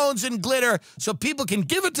pine cones in glitter so people can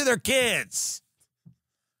give it to their kids.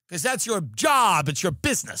 Because that's your job. It's your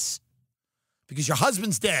business. Because your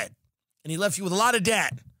husband's dead. And he left you with a lot of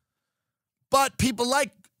debt. But people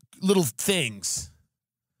like little things.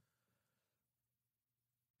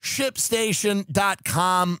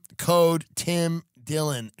 Shipstation.com, code Tim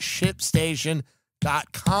Dillon.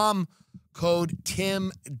 Shipstation.com, code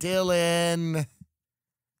Tim Dillon.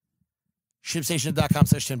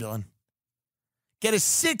 Shipstation.com/Tim Dillon. Get a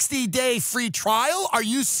 60-day free trial. Are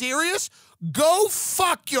you serious? Go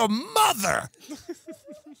fuck your mother.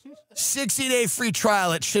 60-day free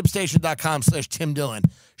trial at shipstation.com/Tim Dillon.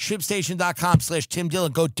 Shipstation.com/Tim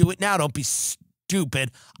Dillon. Go do it now. Don't be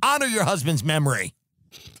stupid. Honor your husband's memory.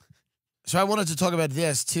 So I wanted to talk about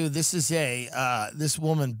this, too. This is this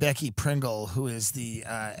woman, Becky Pringle, who is the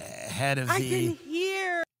head of the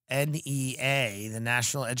NEA, the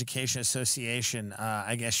National Education Association.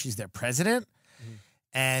 I guess she's their president. Mm-hmm.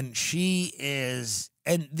 And she is,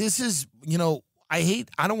 and this is, I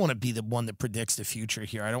don't want to be the one that predicts the future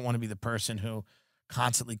here. I don't want to be the person who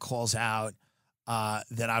constantly calls out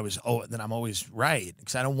that I'm always right,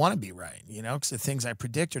 because I don't want to be right, because the things I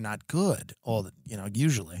predict are not good,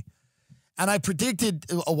 usually. And I predicted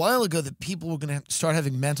a while ago that people were going to start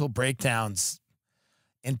having mental breakdowns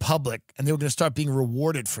in public, and they were going to start being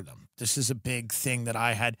rewarded for them. This is a big thing that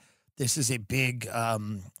I had. This is a big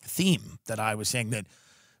theme that I was saying, that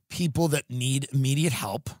people that need immediate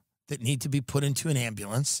help, that need to be put into an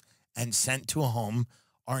ambulance and sent to a home,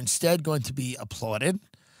 are instead going to be applauded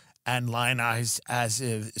and lionized as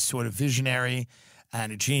a sort of visionary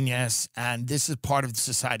and a genius. And this is part of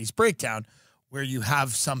society's breakdown, where you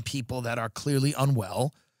have some people that are clearly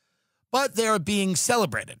unwell, but they're being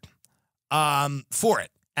celebrated for it.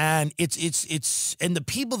 And and the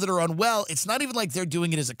people that are unwell, it's not even like they're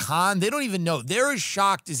doing it as a con. They don't even know. They're as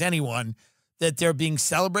shocked as anyone that they're being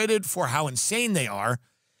celebrated for how insane they are.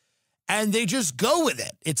 And they just go with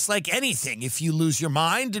it. It's like anything. If you lose your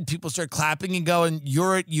mind and people start clapping and going,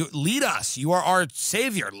 you lead us. You are our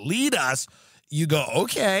savior. Lead us. You go,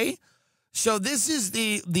 okay. So this is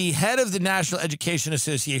the head of the National Education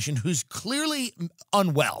Association, who's clearly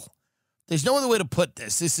unwell. There's no other way to put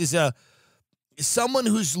this. This is someone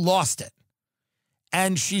who's lost it,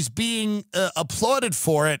 and she's being applauded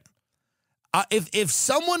for it. If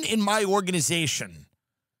someone in my organization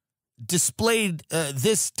displayed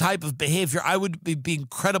this type of behavior, I would be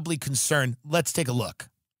incredibly concerned. Let's take a look.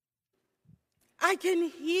 I can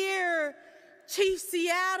hear Chief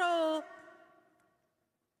Seattle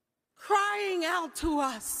crying out to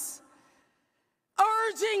us,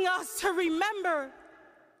 urging us to remember,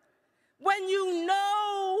 when you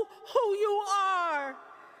know who you are,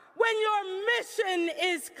 when your mission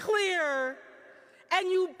is clear, and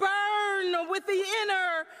you burn with the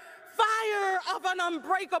inner fire of an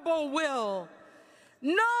unbreakable will,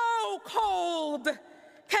 no cold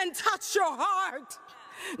can touch your heart.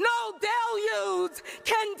 No deluge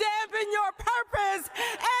can dampen your purpose.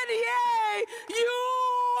 NEA, you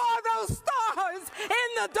are those stars in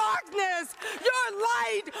the darkness. Your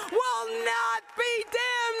light will not be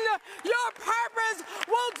dimmed. Your purpose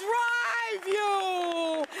will drive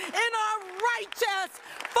you in a righteous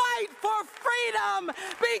fight for freedom,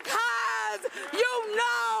 because you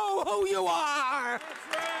know who you are.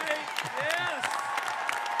 That's right. Yes.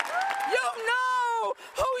 You know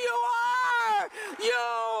who you are.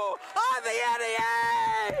 You are the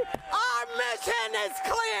NEA. Our mission is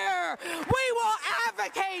clear. We will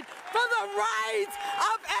advocate for the rights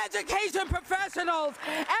of education professionals,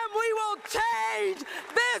 and we will change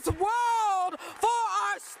this world for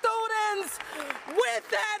our students with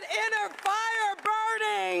that inner fire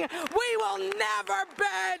burning. We will never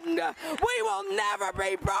bend. We will never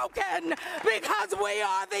be broken, because we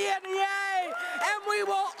are the NEA, and we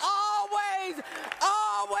will always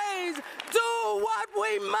do what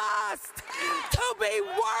we must to be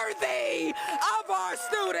worthy of our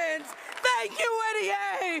students. Thank you,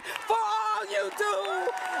 NEA, for all you do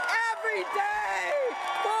every day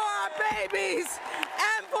for our babies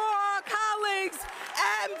and for our colleagues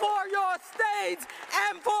and for your states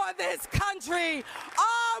and for this country.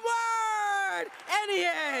 Onward,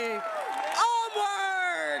 NEA!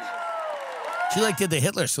 Onward! She did the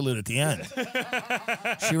Hitler salute at the end.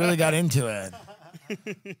 She really got into it.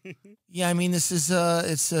 Yeah, I mean, this is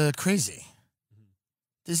it's crazy.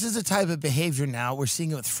 This is the type of behavior now. We're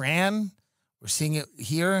seeing it with Fran. We're seeing it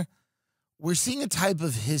here. We're seeing a type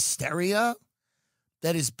of hysteria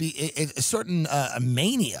that is a certain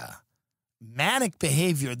mania, manic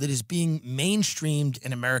behavior that is being mainstreamed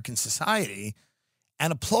in American society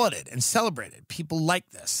and applauded and celebrated. People like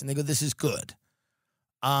this, and they go, this is good.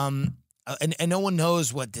 And no one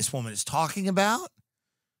knows what this woman is talking about.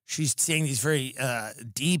 She's saying these very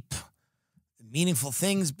deep, meaningful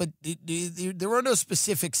things, but there are no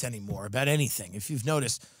specifics anymore about anything. If you've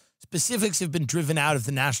noticed, specifics have been driven out of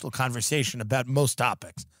the national conversation about most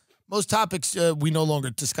topics. Most topics, we no longer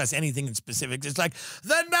discuss anything in specifics. It's like,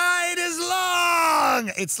 the night is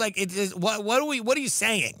long. It's like, what are you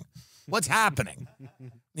saying? What's happening?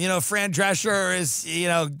 Fran Drescher is,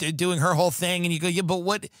 doing her whole thing, and you go, yeah,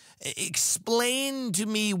 but explain to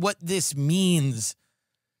me what this means.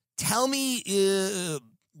 Tell me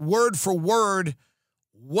word for word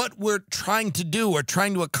what we're trying to do or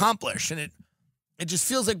trying to accomplish. And it just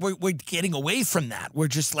feels like we're getting away from that. We're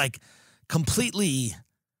just like completely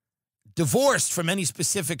divorced from any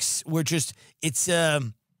specifics. It's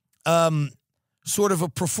sort of a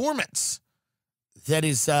performance that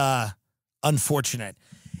is unfortunate.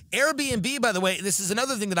 Airbnb, by the way, this is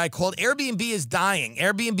another thing that I called. Airbnb is dying.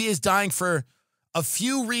 Airbnb is dying for a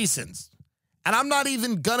few reasons. And I'm not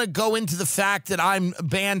even going to go into the fact that I'm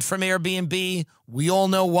banned from Airbnb. We all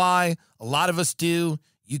know why. A lot of us do.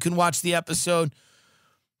 You can watch the episode.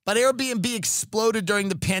 But Airbnb exploded during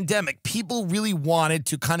the pandemic. People really wanted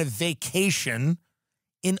to kind of vacation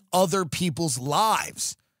in other people's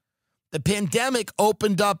lives. The pandemic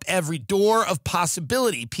opened up every door of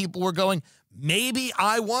possibility. People were going, maybe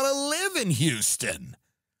I want to live in Houston.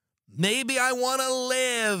 Maybe I want to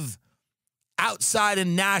live outside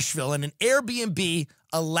in Nashville. And an Airbnb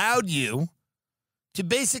allowed you to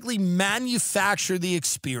basically manufacture the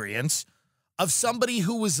experience of somebody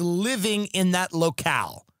who was living in that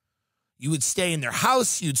locale. You would stay in their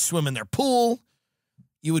house. You'd swim in their pool.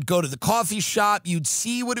 You would go to the coffee shop. You'd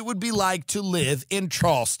see what it would be like to live in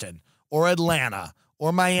Charleston or Atlanta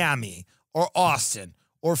or Miami or Austin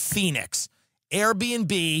or Phoenix.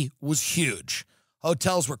 Airbnb was huge.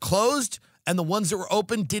 Hotels were closed, and the ones that were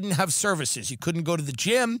open didn't have services. You couldn't go to the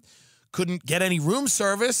gym, couldn't get any room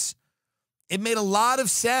service. It made a lot of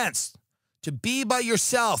sense to be by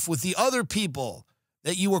yourself with the other people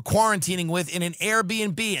that you were quarantining with in an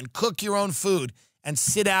Airbnb and cook your own food and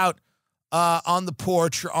sit out on the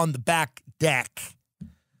porch or on the back deck.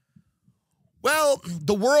 Well,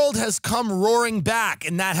 the world has come roaring back,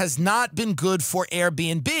 and that has not been good for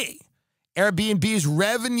Airbnb. Airbnb's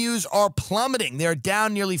revenues are plummeting. They're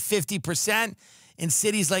down nearly 50% in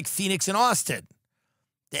cities like Phoenix and Austin.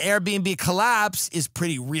 The Airbnb collapse is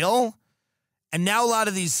pretty real. And now a lot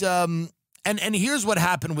of these, and here's what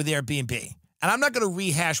happened with Airbnb. And I'm not going to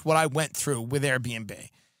rehash what I went through with Airbnb,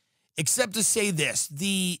 except to say this.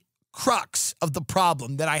 The crux of the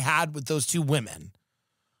problem that I had with those two women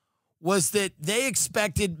was that they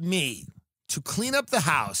expected me to clean up the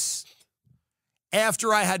house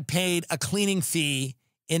after I had paid a cleaning fee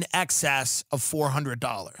in excess of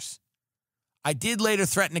 $400. I did later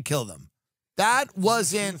threaten to kill them. That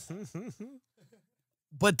wasn't,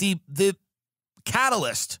 but the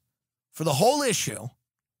catalyst for the whole issue,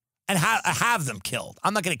 and have them killed.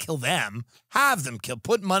 I'm not going to kill them. Have them killed.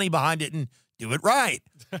 Put money behind it and do it right.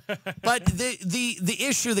 But the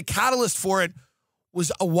issue, the catalyst for it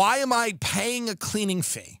was, why am I paying a cleaning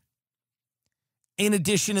fee in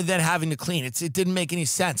addition to then having to clean? It didn't make any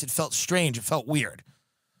sense. It felt strange. It felt weird.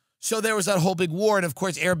 So there was that whole big war, and of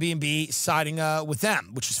course Airbnb siding with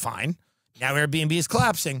them, which is fine. Now Airbnb is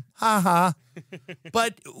collapsing. Ha.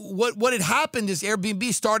 But what had happened is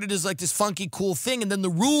Airbnb started as like this funky, cool thing, and then the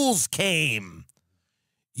rules came.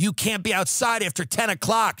 You can't be outside after 10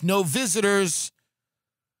 o'clock. No visitors.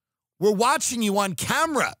 We're watching you on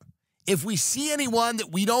camera. If we see anyone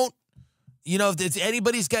that we don't, if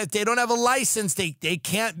anybody's got, if they don't have a license, they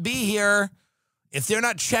can't be here. If they're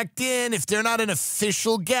not checked in, if they're not an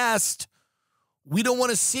official guest, we don't want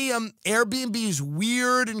to see them. Airbnb is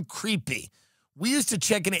weird and creepy. We used to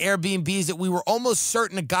check into Airbnbs that we were almost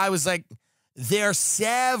certain a guy was like there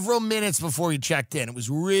several minutes before we checked in. It was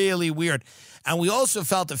really weird. And we also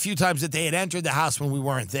felt a few times that they had entered the house when we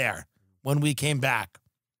weren't there, when we came back.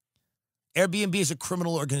 Airbnb is a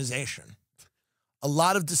criminal organization. A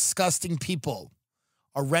lot of disgusting people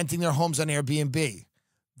are renting their homes on Airbnb.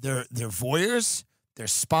 They're voyeurs, they're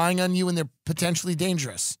spying on you, and they're potentially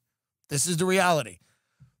dangerous. This is the reality.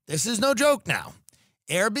 This is no joke now.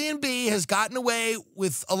 Airbnb has gotten away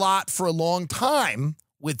with a lot for a long time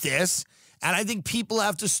with this, and I think people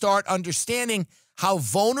have to start understanding how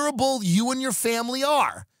vulnerable you and your family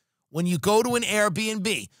are when you go to an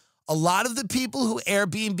Airbnb. A lot of the people who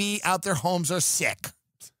Airbnb out their homes are sick.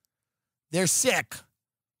 They're sick.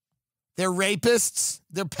 They're rapists,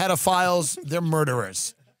 they're pedophiles, they're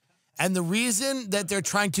murderers. And the reason that they're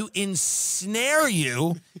trying to ensnare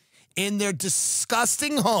you in their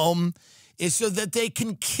disgusting home is so that they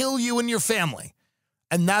can kill you and your family.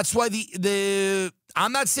 And that's why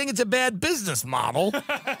I'm not saying it's a bad business model.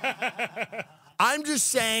 I'm just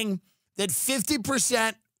saying that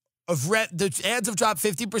 50% of the ads have dropped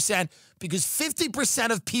 50% because 50%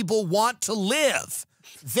 of people want to live.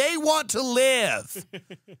 They want to live.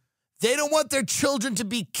 They don't want their children to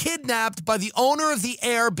be kidnapped by the owner of the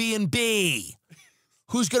Airbnb,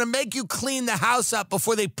 who's going to make you clean the house up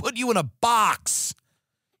before they put you in a box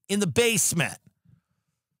in the basement.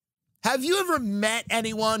 Have you ever met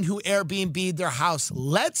anyone who Airbnb'd their house?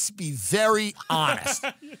 Let's be very honest.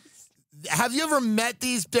 Have you ever met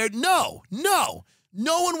these? No. No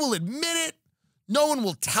one will admit it. No one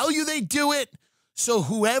will tell you they do it. So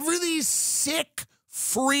whoever these sick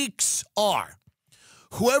freaks are,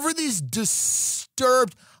 whoever these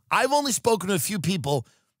disturbed, I've only spoken to a few people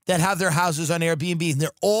that have their houses on Airbnb, and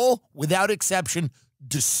they're all, without exception,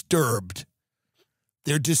 disturbed.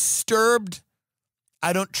 They're disturbed.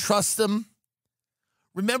 I don't trust them.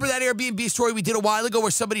 Remember that Airbnb story we did a while ago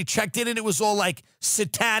where somebody checked in and it was all like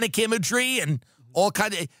satanic imagery and all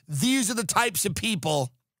kind of, these are the types of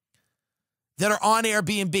people that are on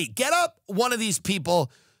Airbnb. Get up one of these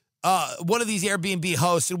people, one of these Airbnb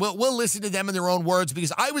hosts, and we'll listen to them in their own words,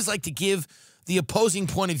 because I always like to give the opposing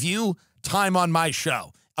point of view time on my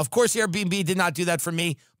show. Of course, Airbnb did not do that for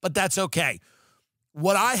me, but that's okay.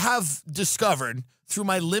 What I have discovered through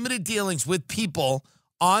my limited dealings with people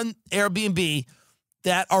on Airbnb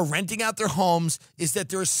that are renting out their homes is that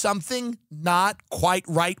there is something not quite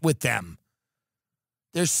right with them.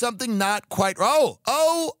 There's something not quite. Oh,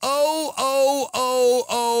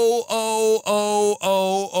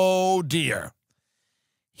 dear.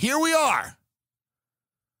 Here we are.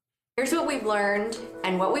 Here's what we've learned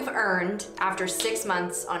and what we've earned after 6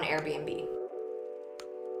 months on Airbnb.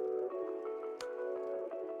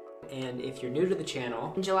 And if you're new to the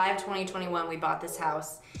channel, In July of 2021, we bought this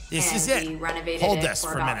house. This is and it. We renovated Hold it this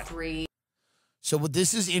for for a about minute. 3. So what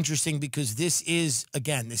this is interesting, because this is,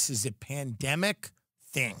 again, this is a pandemic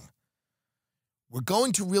thing. We're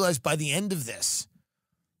going to realize by the end of this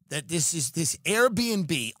that this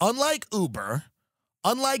Airbnb, unlike Uber,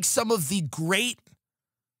 unlike some of the great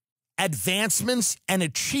advancements and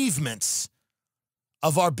achievements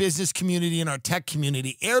of our business community and our tech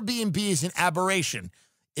community, Airbnb is an aberration.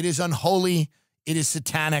 It is unholy. It is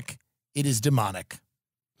satanic. It is demonic.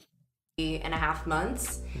 3.5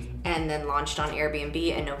 months, and then launched on Airbnb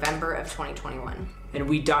in November of 2021. and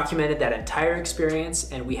we documented that entire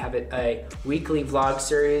experience, and we have a weekly vlog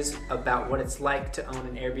series about what it's like to own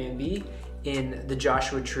an Airbnb in the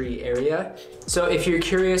Joshua Tree area. So if you're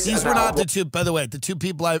curious These about were not the two, by the way, the two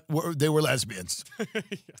people they were lesbians. Yeah.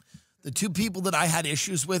 The two people that I had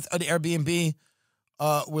issues with on Airbnb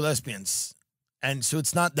were lesbians. And so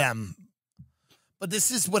it's not them. But this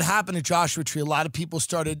is what happened at Joshua Tree. A lot of people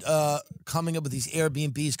started coming up with these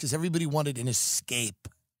Airbnbs because everybody wanted an escape.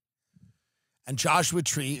 And Joshua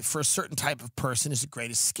Tree, for a certain type of person, is a great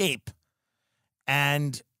escape.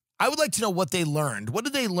 And I would like to know what they learned. What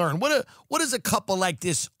did they learn? What does a couple like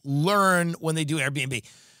this learn when they do Airbnb?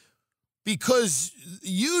 Because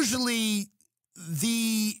usually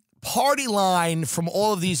the party line from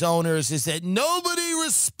all of these owners is that nobody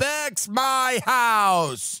respects my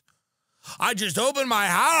house. I just opened my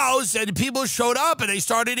house and people showed up and they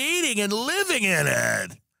started eating and living in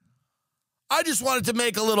it. I just wanted to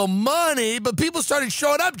make a little money, but people started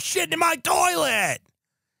showing up shitting in my toilet.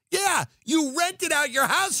 Yeah, you rented out your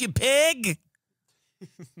house, you pig.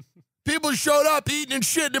 People showed up eating and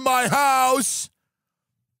shitting in my house.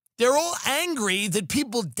 They're all angry that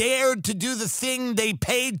people dared to do the thing they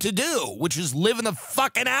paid to do, which is live in the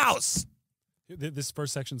fucking house. This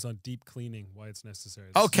first section's on deep cleaning, why it's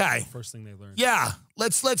necessary. This Okay. is the first thing they learned. Yeah,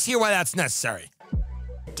 let's hear why that's necessary.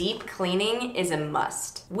 Deep cleaning is a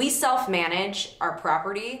must. We self-manage our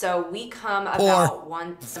property, so we come about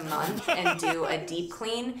once a month and do a deep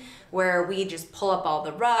clean where we just pull up all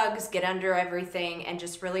the rugs, get under everything, and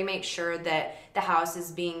just really make sure that the house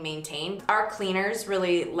is being maintained. Our cleaners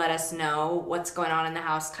really let us know what's going on in the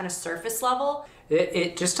house, kind of surface level.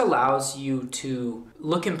 It just allows you to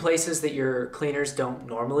look in places that your cleaners don't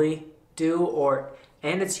normally do,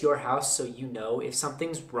 and it's your house, so you know if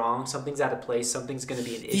something's wrong, something's out of place, something's going to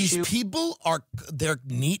be an issue. These people they're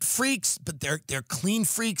neat freaks, but they're clean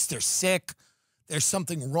freaks. They're sick. There's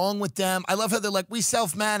something wrong with them. I love how they're like, we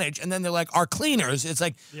self-manage, and then they're like, our cleaners. It's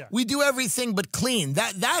like, we do everything but clean.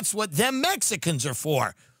 That's what them Mexicans are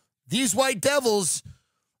for. These white devils,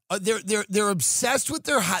 they're obsessed with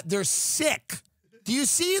they're sick. Do you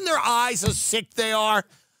see in their eyes how sick they are?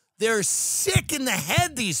 They're sick in the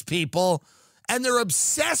head, these people. And they're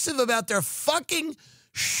obsessive about their fucking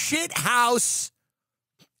shit house.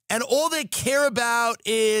 And all they care about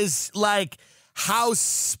is, like, how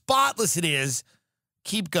spotless it is.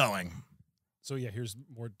 Keep going. So, yeah, here's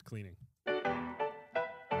more cleaning.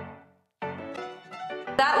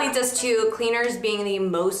 that leads us to cleaners being the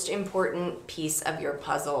most important piece of your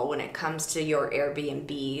puzzle when it comes to your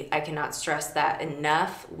Airbnb. I cannot stress that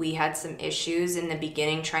enough. We had some issues in the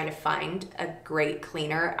beginning trying to find a great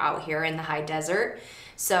cleaner out here in the high desert.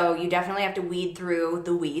 So you definitely have to weed through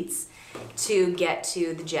the weeds to get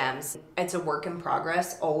to the gems. It's a work in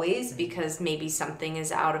progress always, because maybe something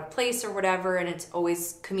is out of place or whatever, and it's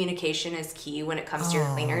always communication is key when it comes to your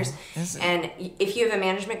cleaners. And if you have a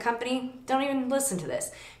management company, don't even listen to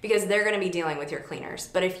this, because they're going to be dealing with your cleaners.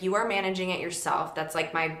 But if you are managing it yourself, that's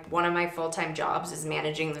like one of my full-time jobs is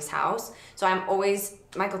managing this house. So I'm always,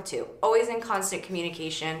 Michael too, always in constant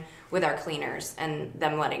communication with our cleaners and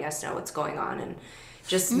them letting us know what's going on and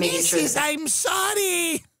just making sure that I'm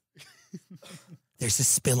sorry. There's a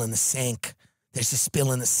spill in the sink. There's a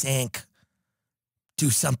spill in the sink. Do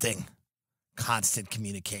something. Constant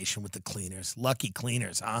communication with the cleaners. Lucky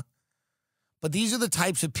cleaners, huh? But these are the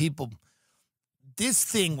types of people. This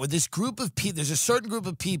thing where this group of people, there's a certain group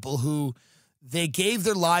of people who they gave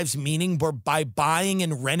their lives meaning by buying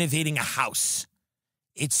and renovating a house.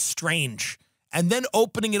 It's strange. And then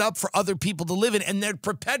opening it up for other people to live in, and they're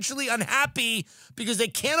perpetually unhappy because they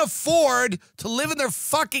can't afford to live in their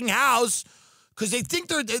fucking house because they think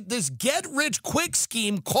this get-rich-quick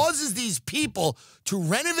scheme causes these people to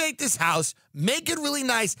renovate this house, make it really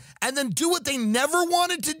nice, and then do what they never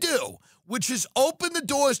wanted to do, which is open the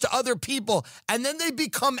doors to other people, and then they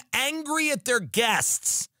become angry at their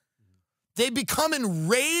guests. They become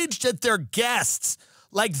enraged at their guests,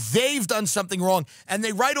 like they've done something wrong, and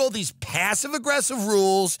they write all these passive-aggressive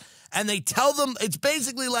rules, and they tell them, it's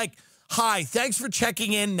basically like, hi, thanks for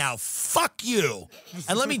checking in, now fuck you.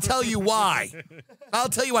 And let me tell you why. I'll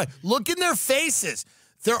tell you why. Look in their faces.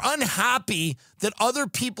 They're unhappy that other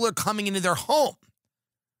people are coming into their home.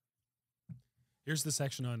 Here's the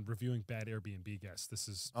section on reviewing bad Airbnb guests. This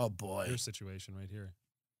is your situation right here.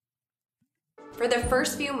 For the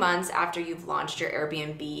first few months after you've launched your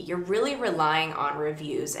Airbnb, you're really relying on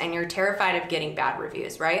reviews and you're terrified of getting bad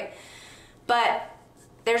reviews, right? But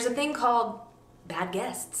there's a thing called bad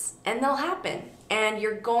guests, and they'll happen. And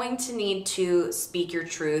you're going to need to speak your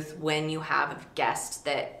truth when you have a guest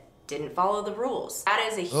that didn't follow the rules. That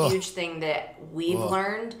is a huge thing that we've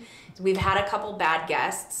learned. We've had a couple bad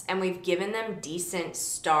guests and we've given them decent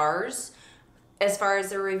stars as far as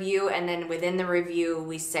the review, and then within the review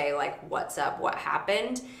we say like what's up, what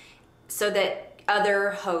happened, so that other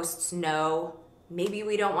hosts know maybe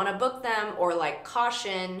we don't want to book them, or like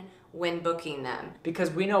caution when booking them. Because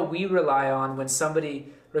we know we rely on, when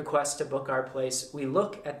somebody requests to book our place, we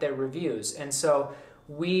look at their reviews. And so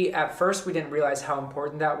at first we didn't realize how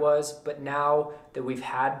important that was, but now that we've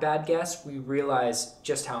had bad guests, we realize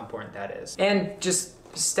just how important that is. And just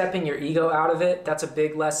stepping your ego out of it, that's a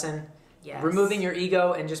big lesson. Yes. Removing your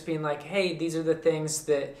ego and just being like, hey, these are the things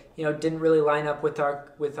that, you know, didn't really line up with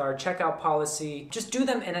our checkout policy. Just do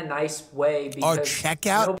them in a nice way. Because our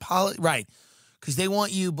checkout policy, right? Because they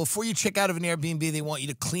want you, before you check out of an Airbnb, they want you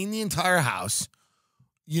to clean the entire house.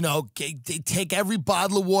 You know, they take every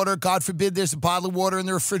bottle of water. God forbid there's a bottle of water in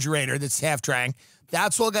the refrigerator that's half drank.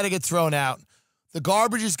 That's all got to get thrown out. The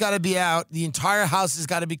garbage has got to be out. The entire house has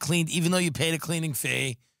got to be cleaned, even though you paid a cleaning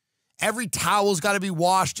fee. Every towel's got to be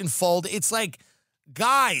washed and folded. It's like,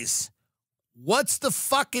 guys, what's the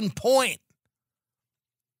fucking point?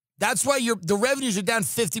 That's why the revenues are down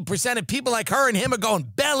 50%, and people like her and him are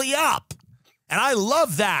going belly up. And I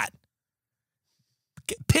love that.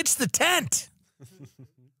 Pitch the tent.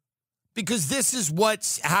 Because this is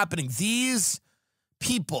what's happening. These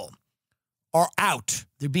people are out.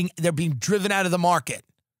 They're being driven out of the market.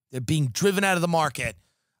 They're being driven out of the market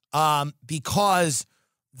because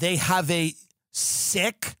they have a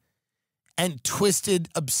sick and twisted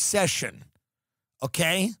obsession,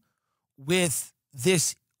 okay, with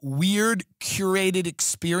this weird curated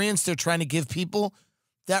experience they're trying to give people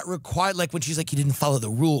that require, like when she's like, you didn't follow the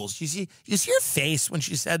rules. You see her face when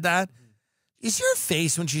she said that? You see her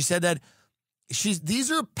face when she said that?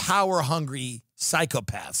 These are power-hungry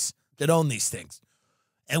psychopaths that own these things.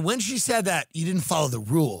 And when she said that, you didn't follow the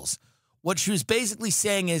rules, what she was basically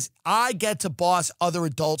saying is, I get to boss other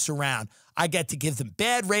adults around. I get to give them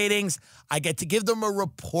bad ratings. I get to give them a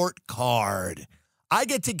report card. I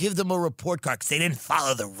get to give them a report card because they didn't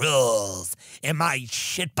follow the rules in my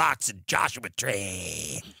shitbox and Joshua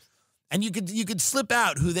Tree. And you could slip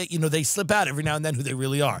out who they slip out every now and then who they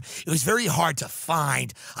really are. It was very hard to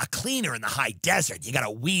find a cleaner in the high desert. You got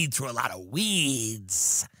to weed through a lot of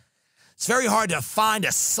weeds. It's very hard to find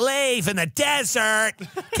a slave in the desert.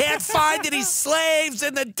 Can't find any slaves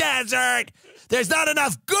in the desert. There's not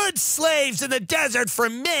enough good slaves in the desert for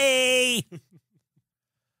me.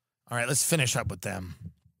 All right, let's finish up with them.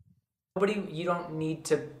 You don't need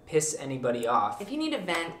to piss anybody off. If you need a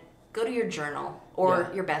vent, go to your journal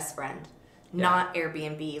or your best friend, not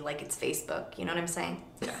Airbnb like it's Facebook. You know what I'm saying?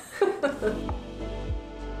 Yeah.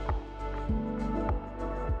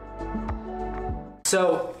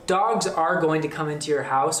 So dogs are going to come into your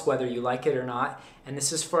house whether you like it or not, and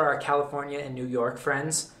this is for our California and New York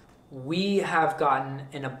friends. We have gotten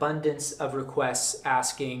an abundance of requests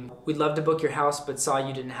asking, we'd love to book your house but saw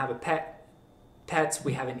you didn't have pets,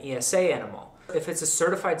 we have an ESA animal. If it's a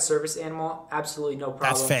certified service animal, absolutely no problem.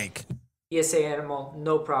 That's fake. ESA animal,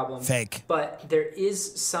 no problem. Fake. But there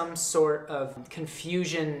is some sort of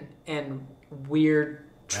confusion and weird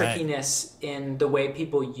trickiness in the way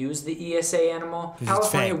people use the ESA animal.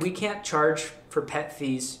 California, we can't charge for pet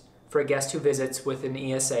fees for a guest who visits with an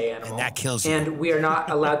ESA animal. And that kills you. And we are not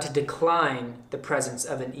allowed to decline the presence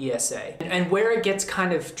of an ESA. And where it gets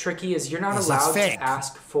kind of tricky is you're not allowed to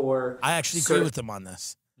ask for... I actually agree with them on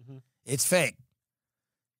this. Mm-hmm. It's fake.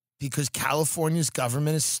 Because California's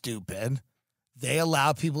government is stupid. They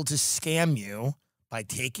allow people to scam you by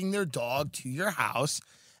taking their dog to your house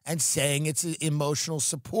and saying it's an emotional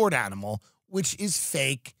support animal, which is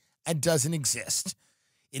fake and doesn't exist.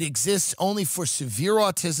 It exists only for severe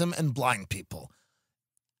autism and blind people.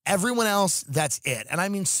 Everyone else, that's it. And I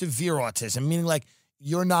mean severe autism, meaning like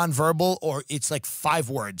you're nonverbal or it's like 5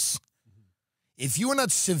 words. If you are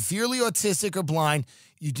not severely autistic or blind,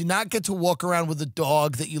 you do not get to walk around with a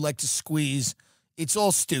dog that you like to squeeze. It's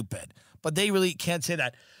all stupid. But they really can't say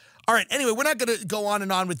that. All right, anyway, we're not going to go on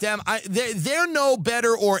and on with them. They're no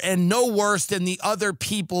better and no worse than the other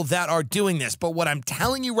people that are doing this. But what I'm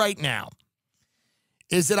telling you right now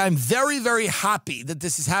is that I'm very, very happy that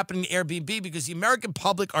this is happening in Airbnb because the American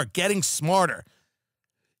public are getting smarter.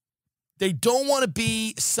 They don't want to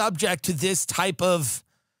be subject to this type of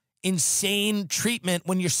insane treatment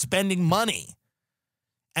when you're spending money.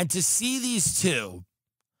 And to see these two,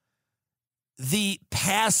 the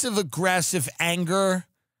passive-aggressive anger,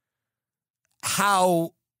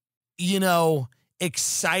 how,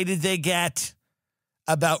 excited they get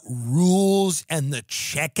about rules and the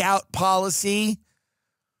checkout policy,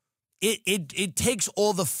 it takes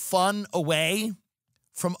all the fun away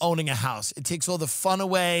from owning a house. It takes all the fun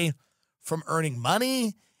away from earning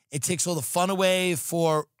money. It takes all the fun away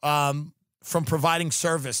from providing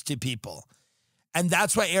service to people. And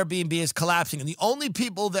that's why Airbnb is collapsing. And the only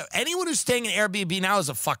people anyone who's staying in Airbnb now is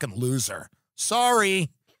a fucking loser. Sorry.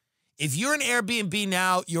 If you're in Airbnb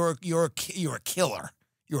now, you're a killer.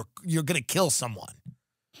 You're going to kill someone.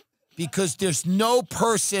 Because there's no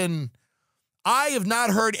person... I have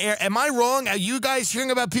not heard... Am I wrong? Are you guys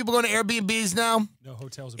hearing about people going to Airbnbs now? No,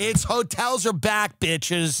 hotels are back. Hotels are back,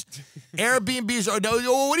 bitches. Airbnbs are... No,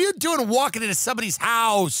 what are you doing walking into somebody's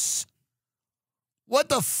house? What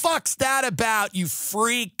the fuck's that about, you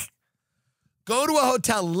freak? Go to a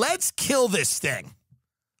hotel. Let's kill this thing.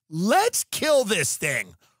 Let's kill this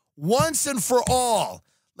thing once and for all.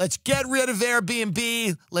 Let's get rid of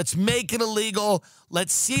Airbnb. Let's make it illegal.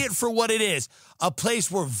 Let's see it for what it is. A place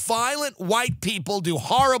where violent white people do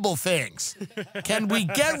horrible things. Can we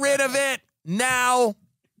get rid of it now?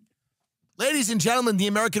 Ladies and gentlemen, the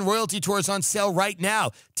American Royalty Tour is on sale right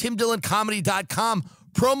now. TimDillonComedy.com.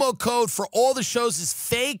 Promo code for all the shows is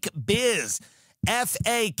FAKEBIZ,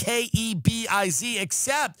 FAKEBIZ,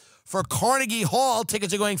 except for Carnegie Hall.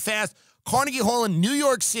 Tickets are going fast. Carnegie Hall in New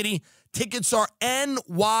York City. Tickets are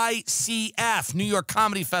NYCF, New York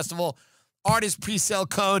Comedy Festival. Artist presale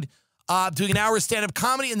code. Doing an hour of stand-up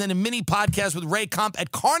comedy and then a mini podcast with Ray Kump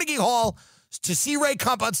at Carnegie Hall. To see Ray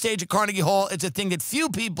Kump on stage at Carnegie Hall, it's a thing that few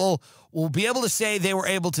people will be able to say they were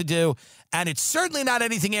able to do. And it's certainly not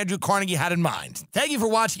anything Andrew Carnegie had in mind. Thank you for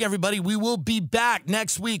watching, everybody. We will be back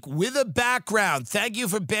next week with a background. Thank you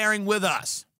for bearing with us.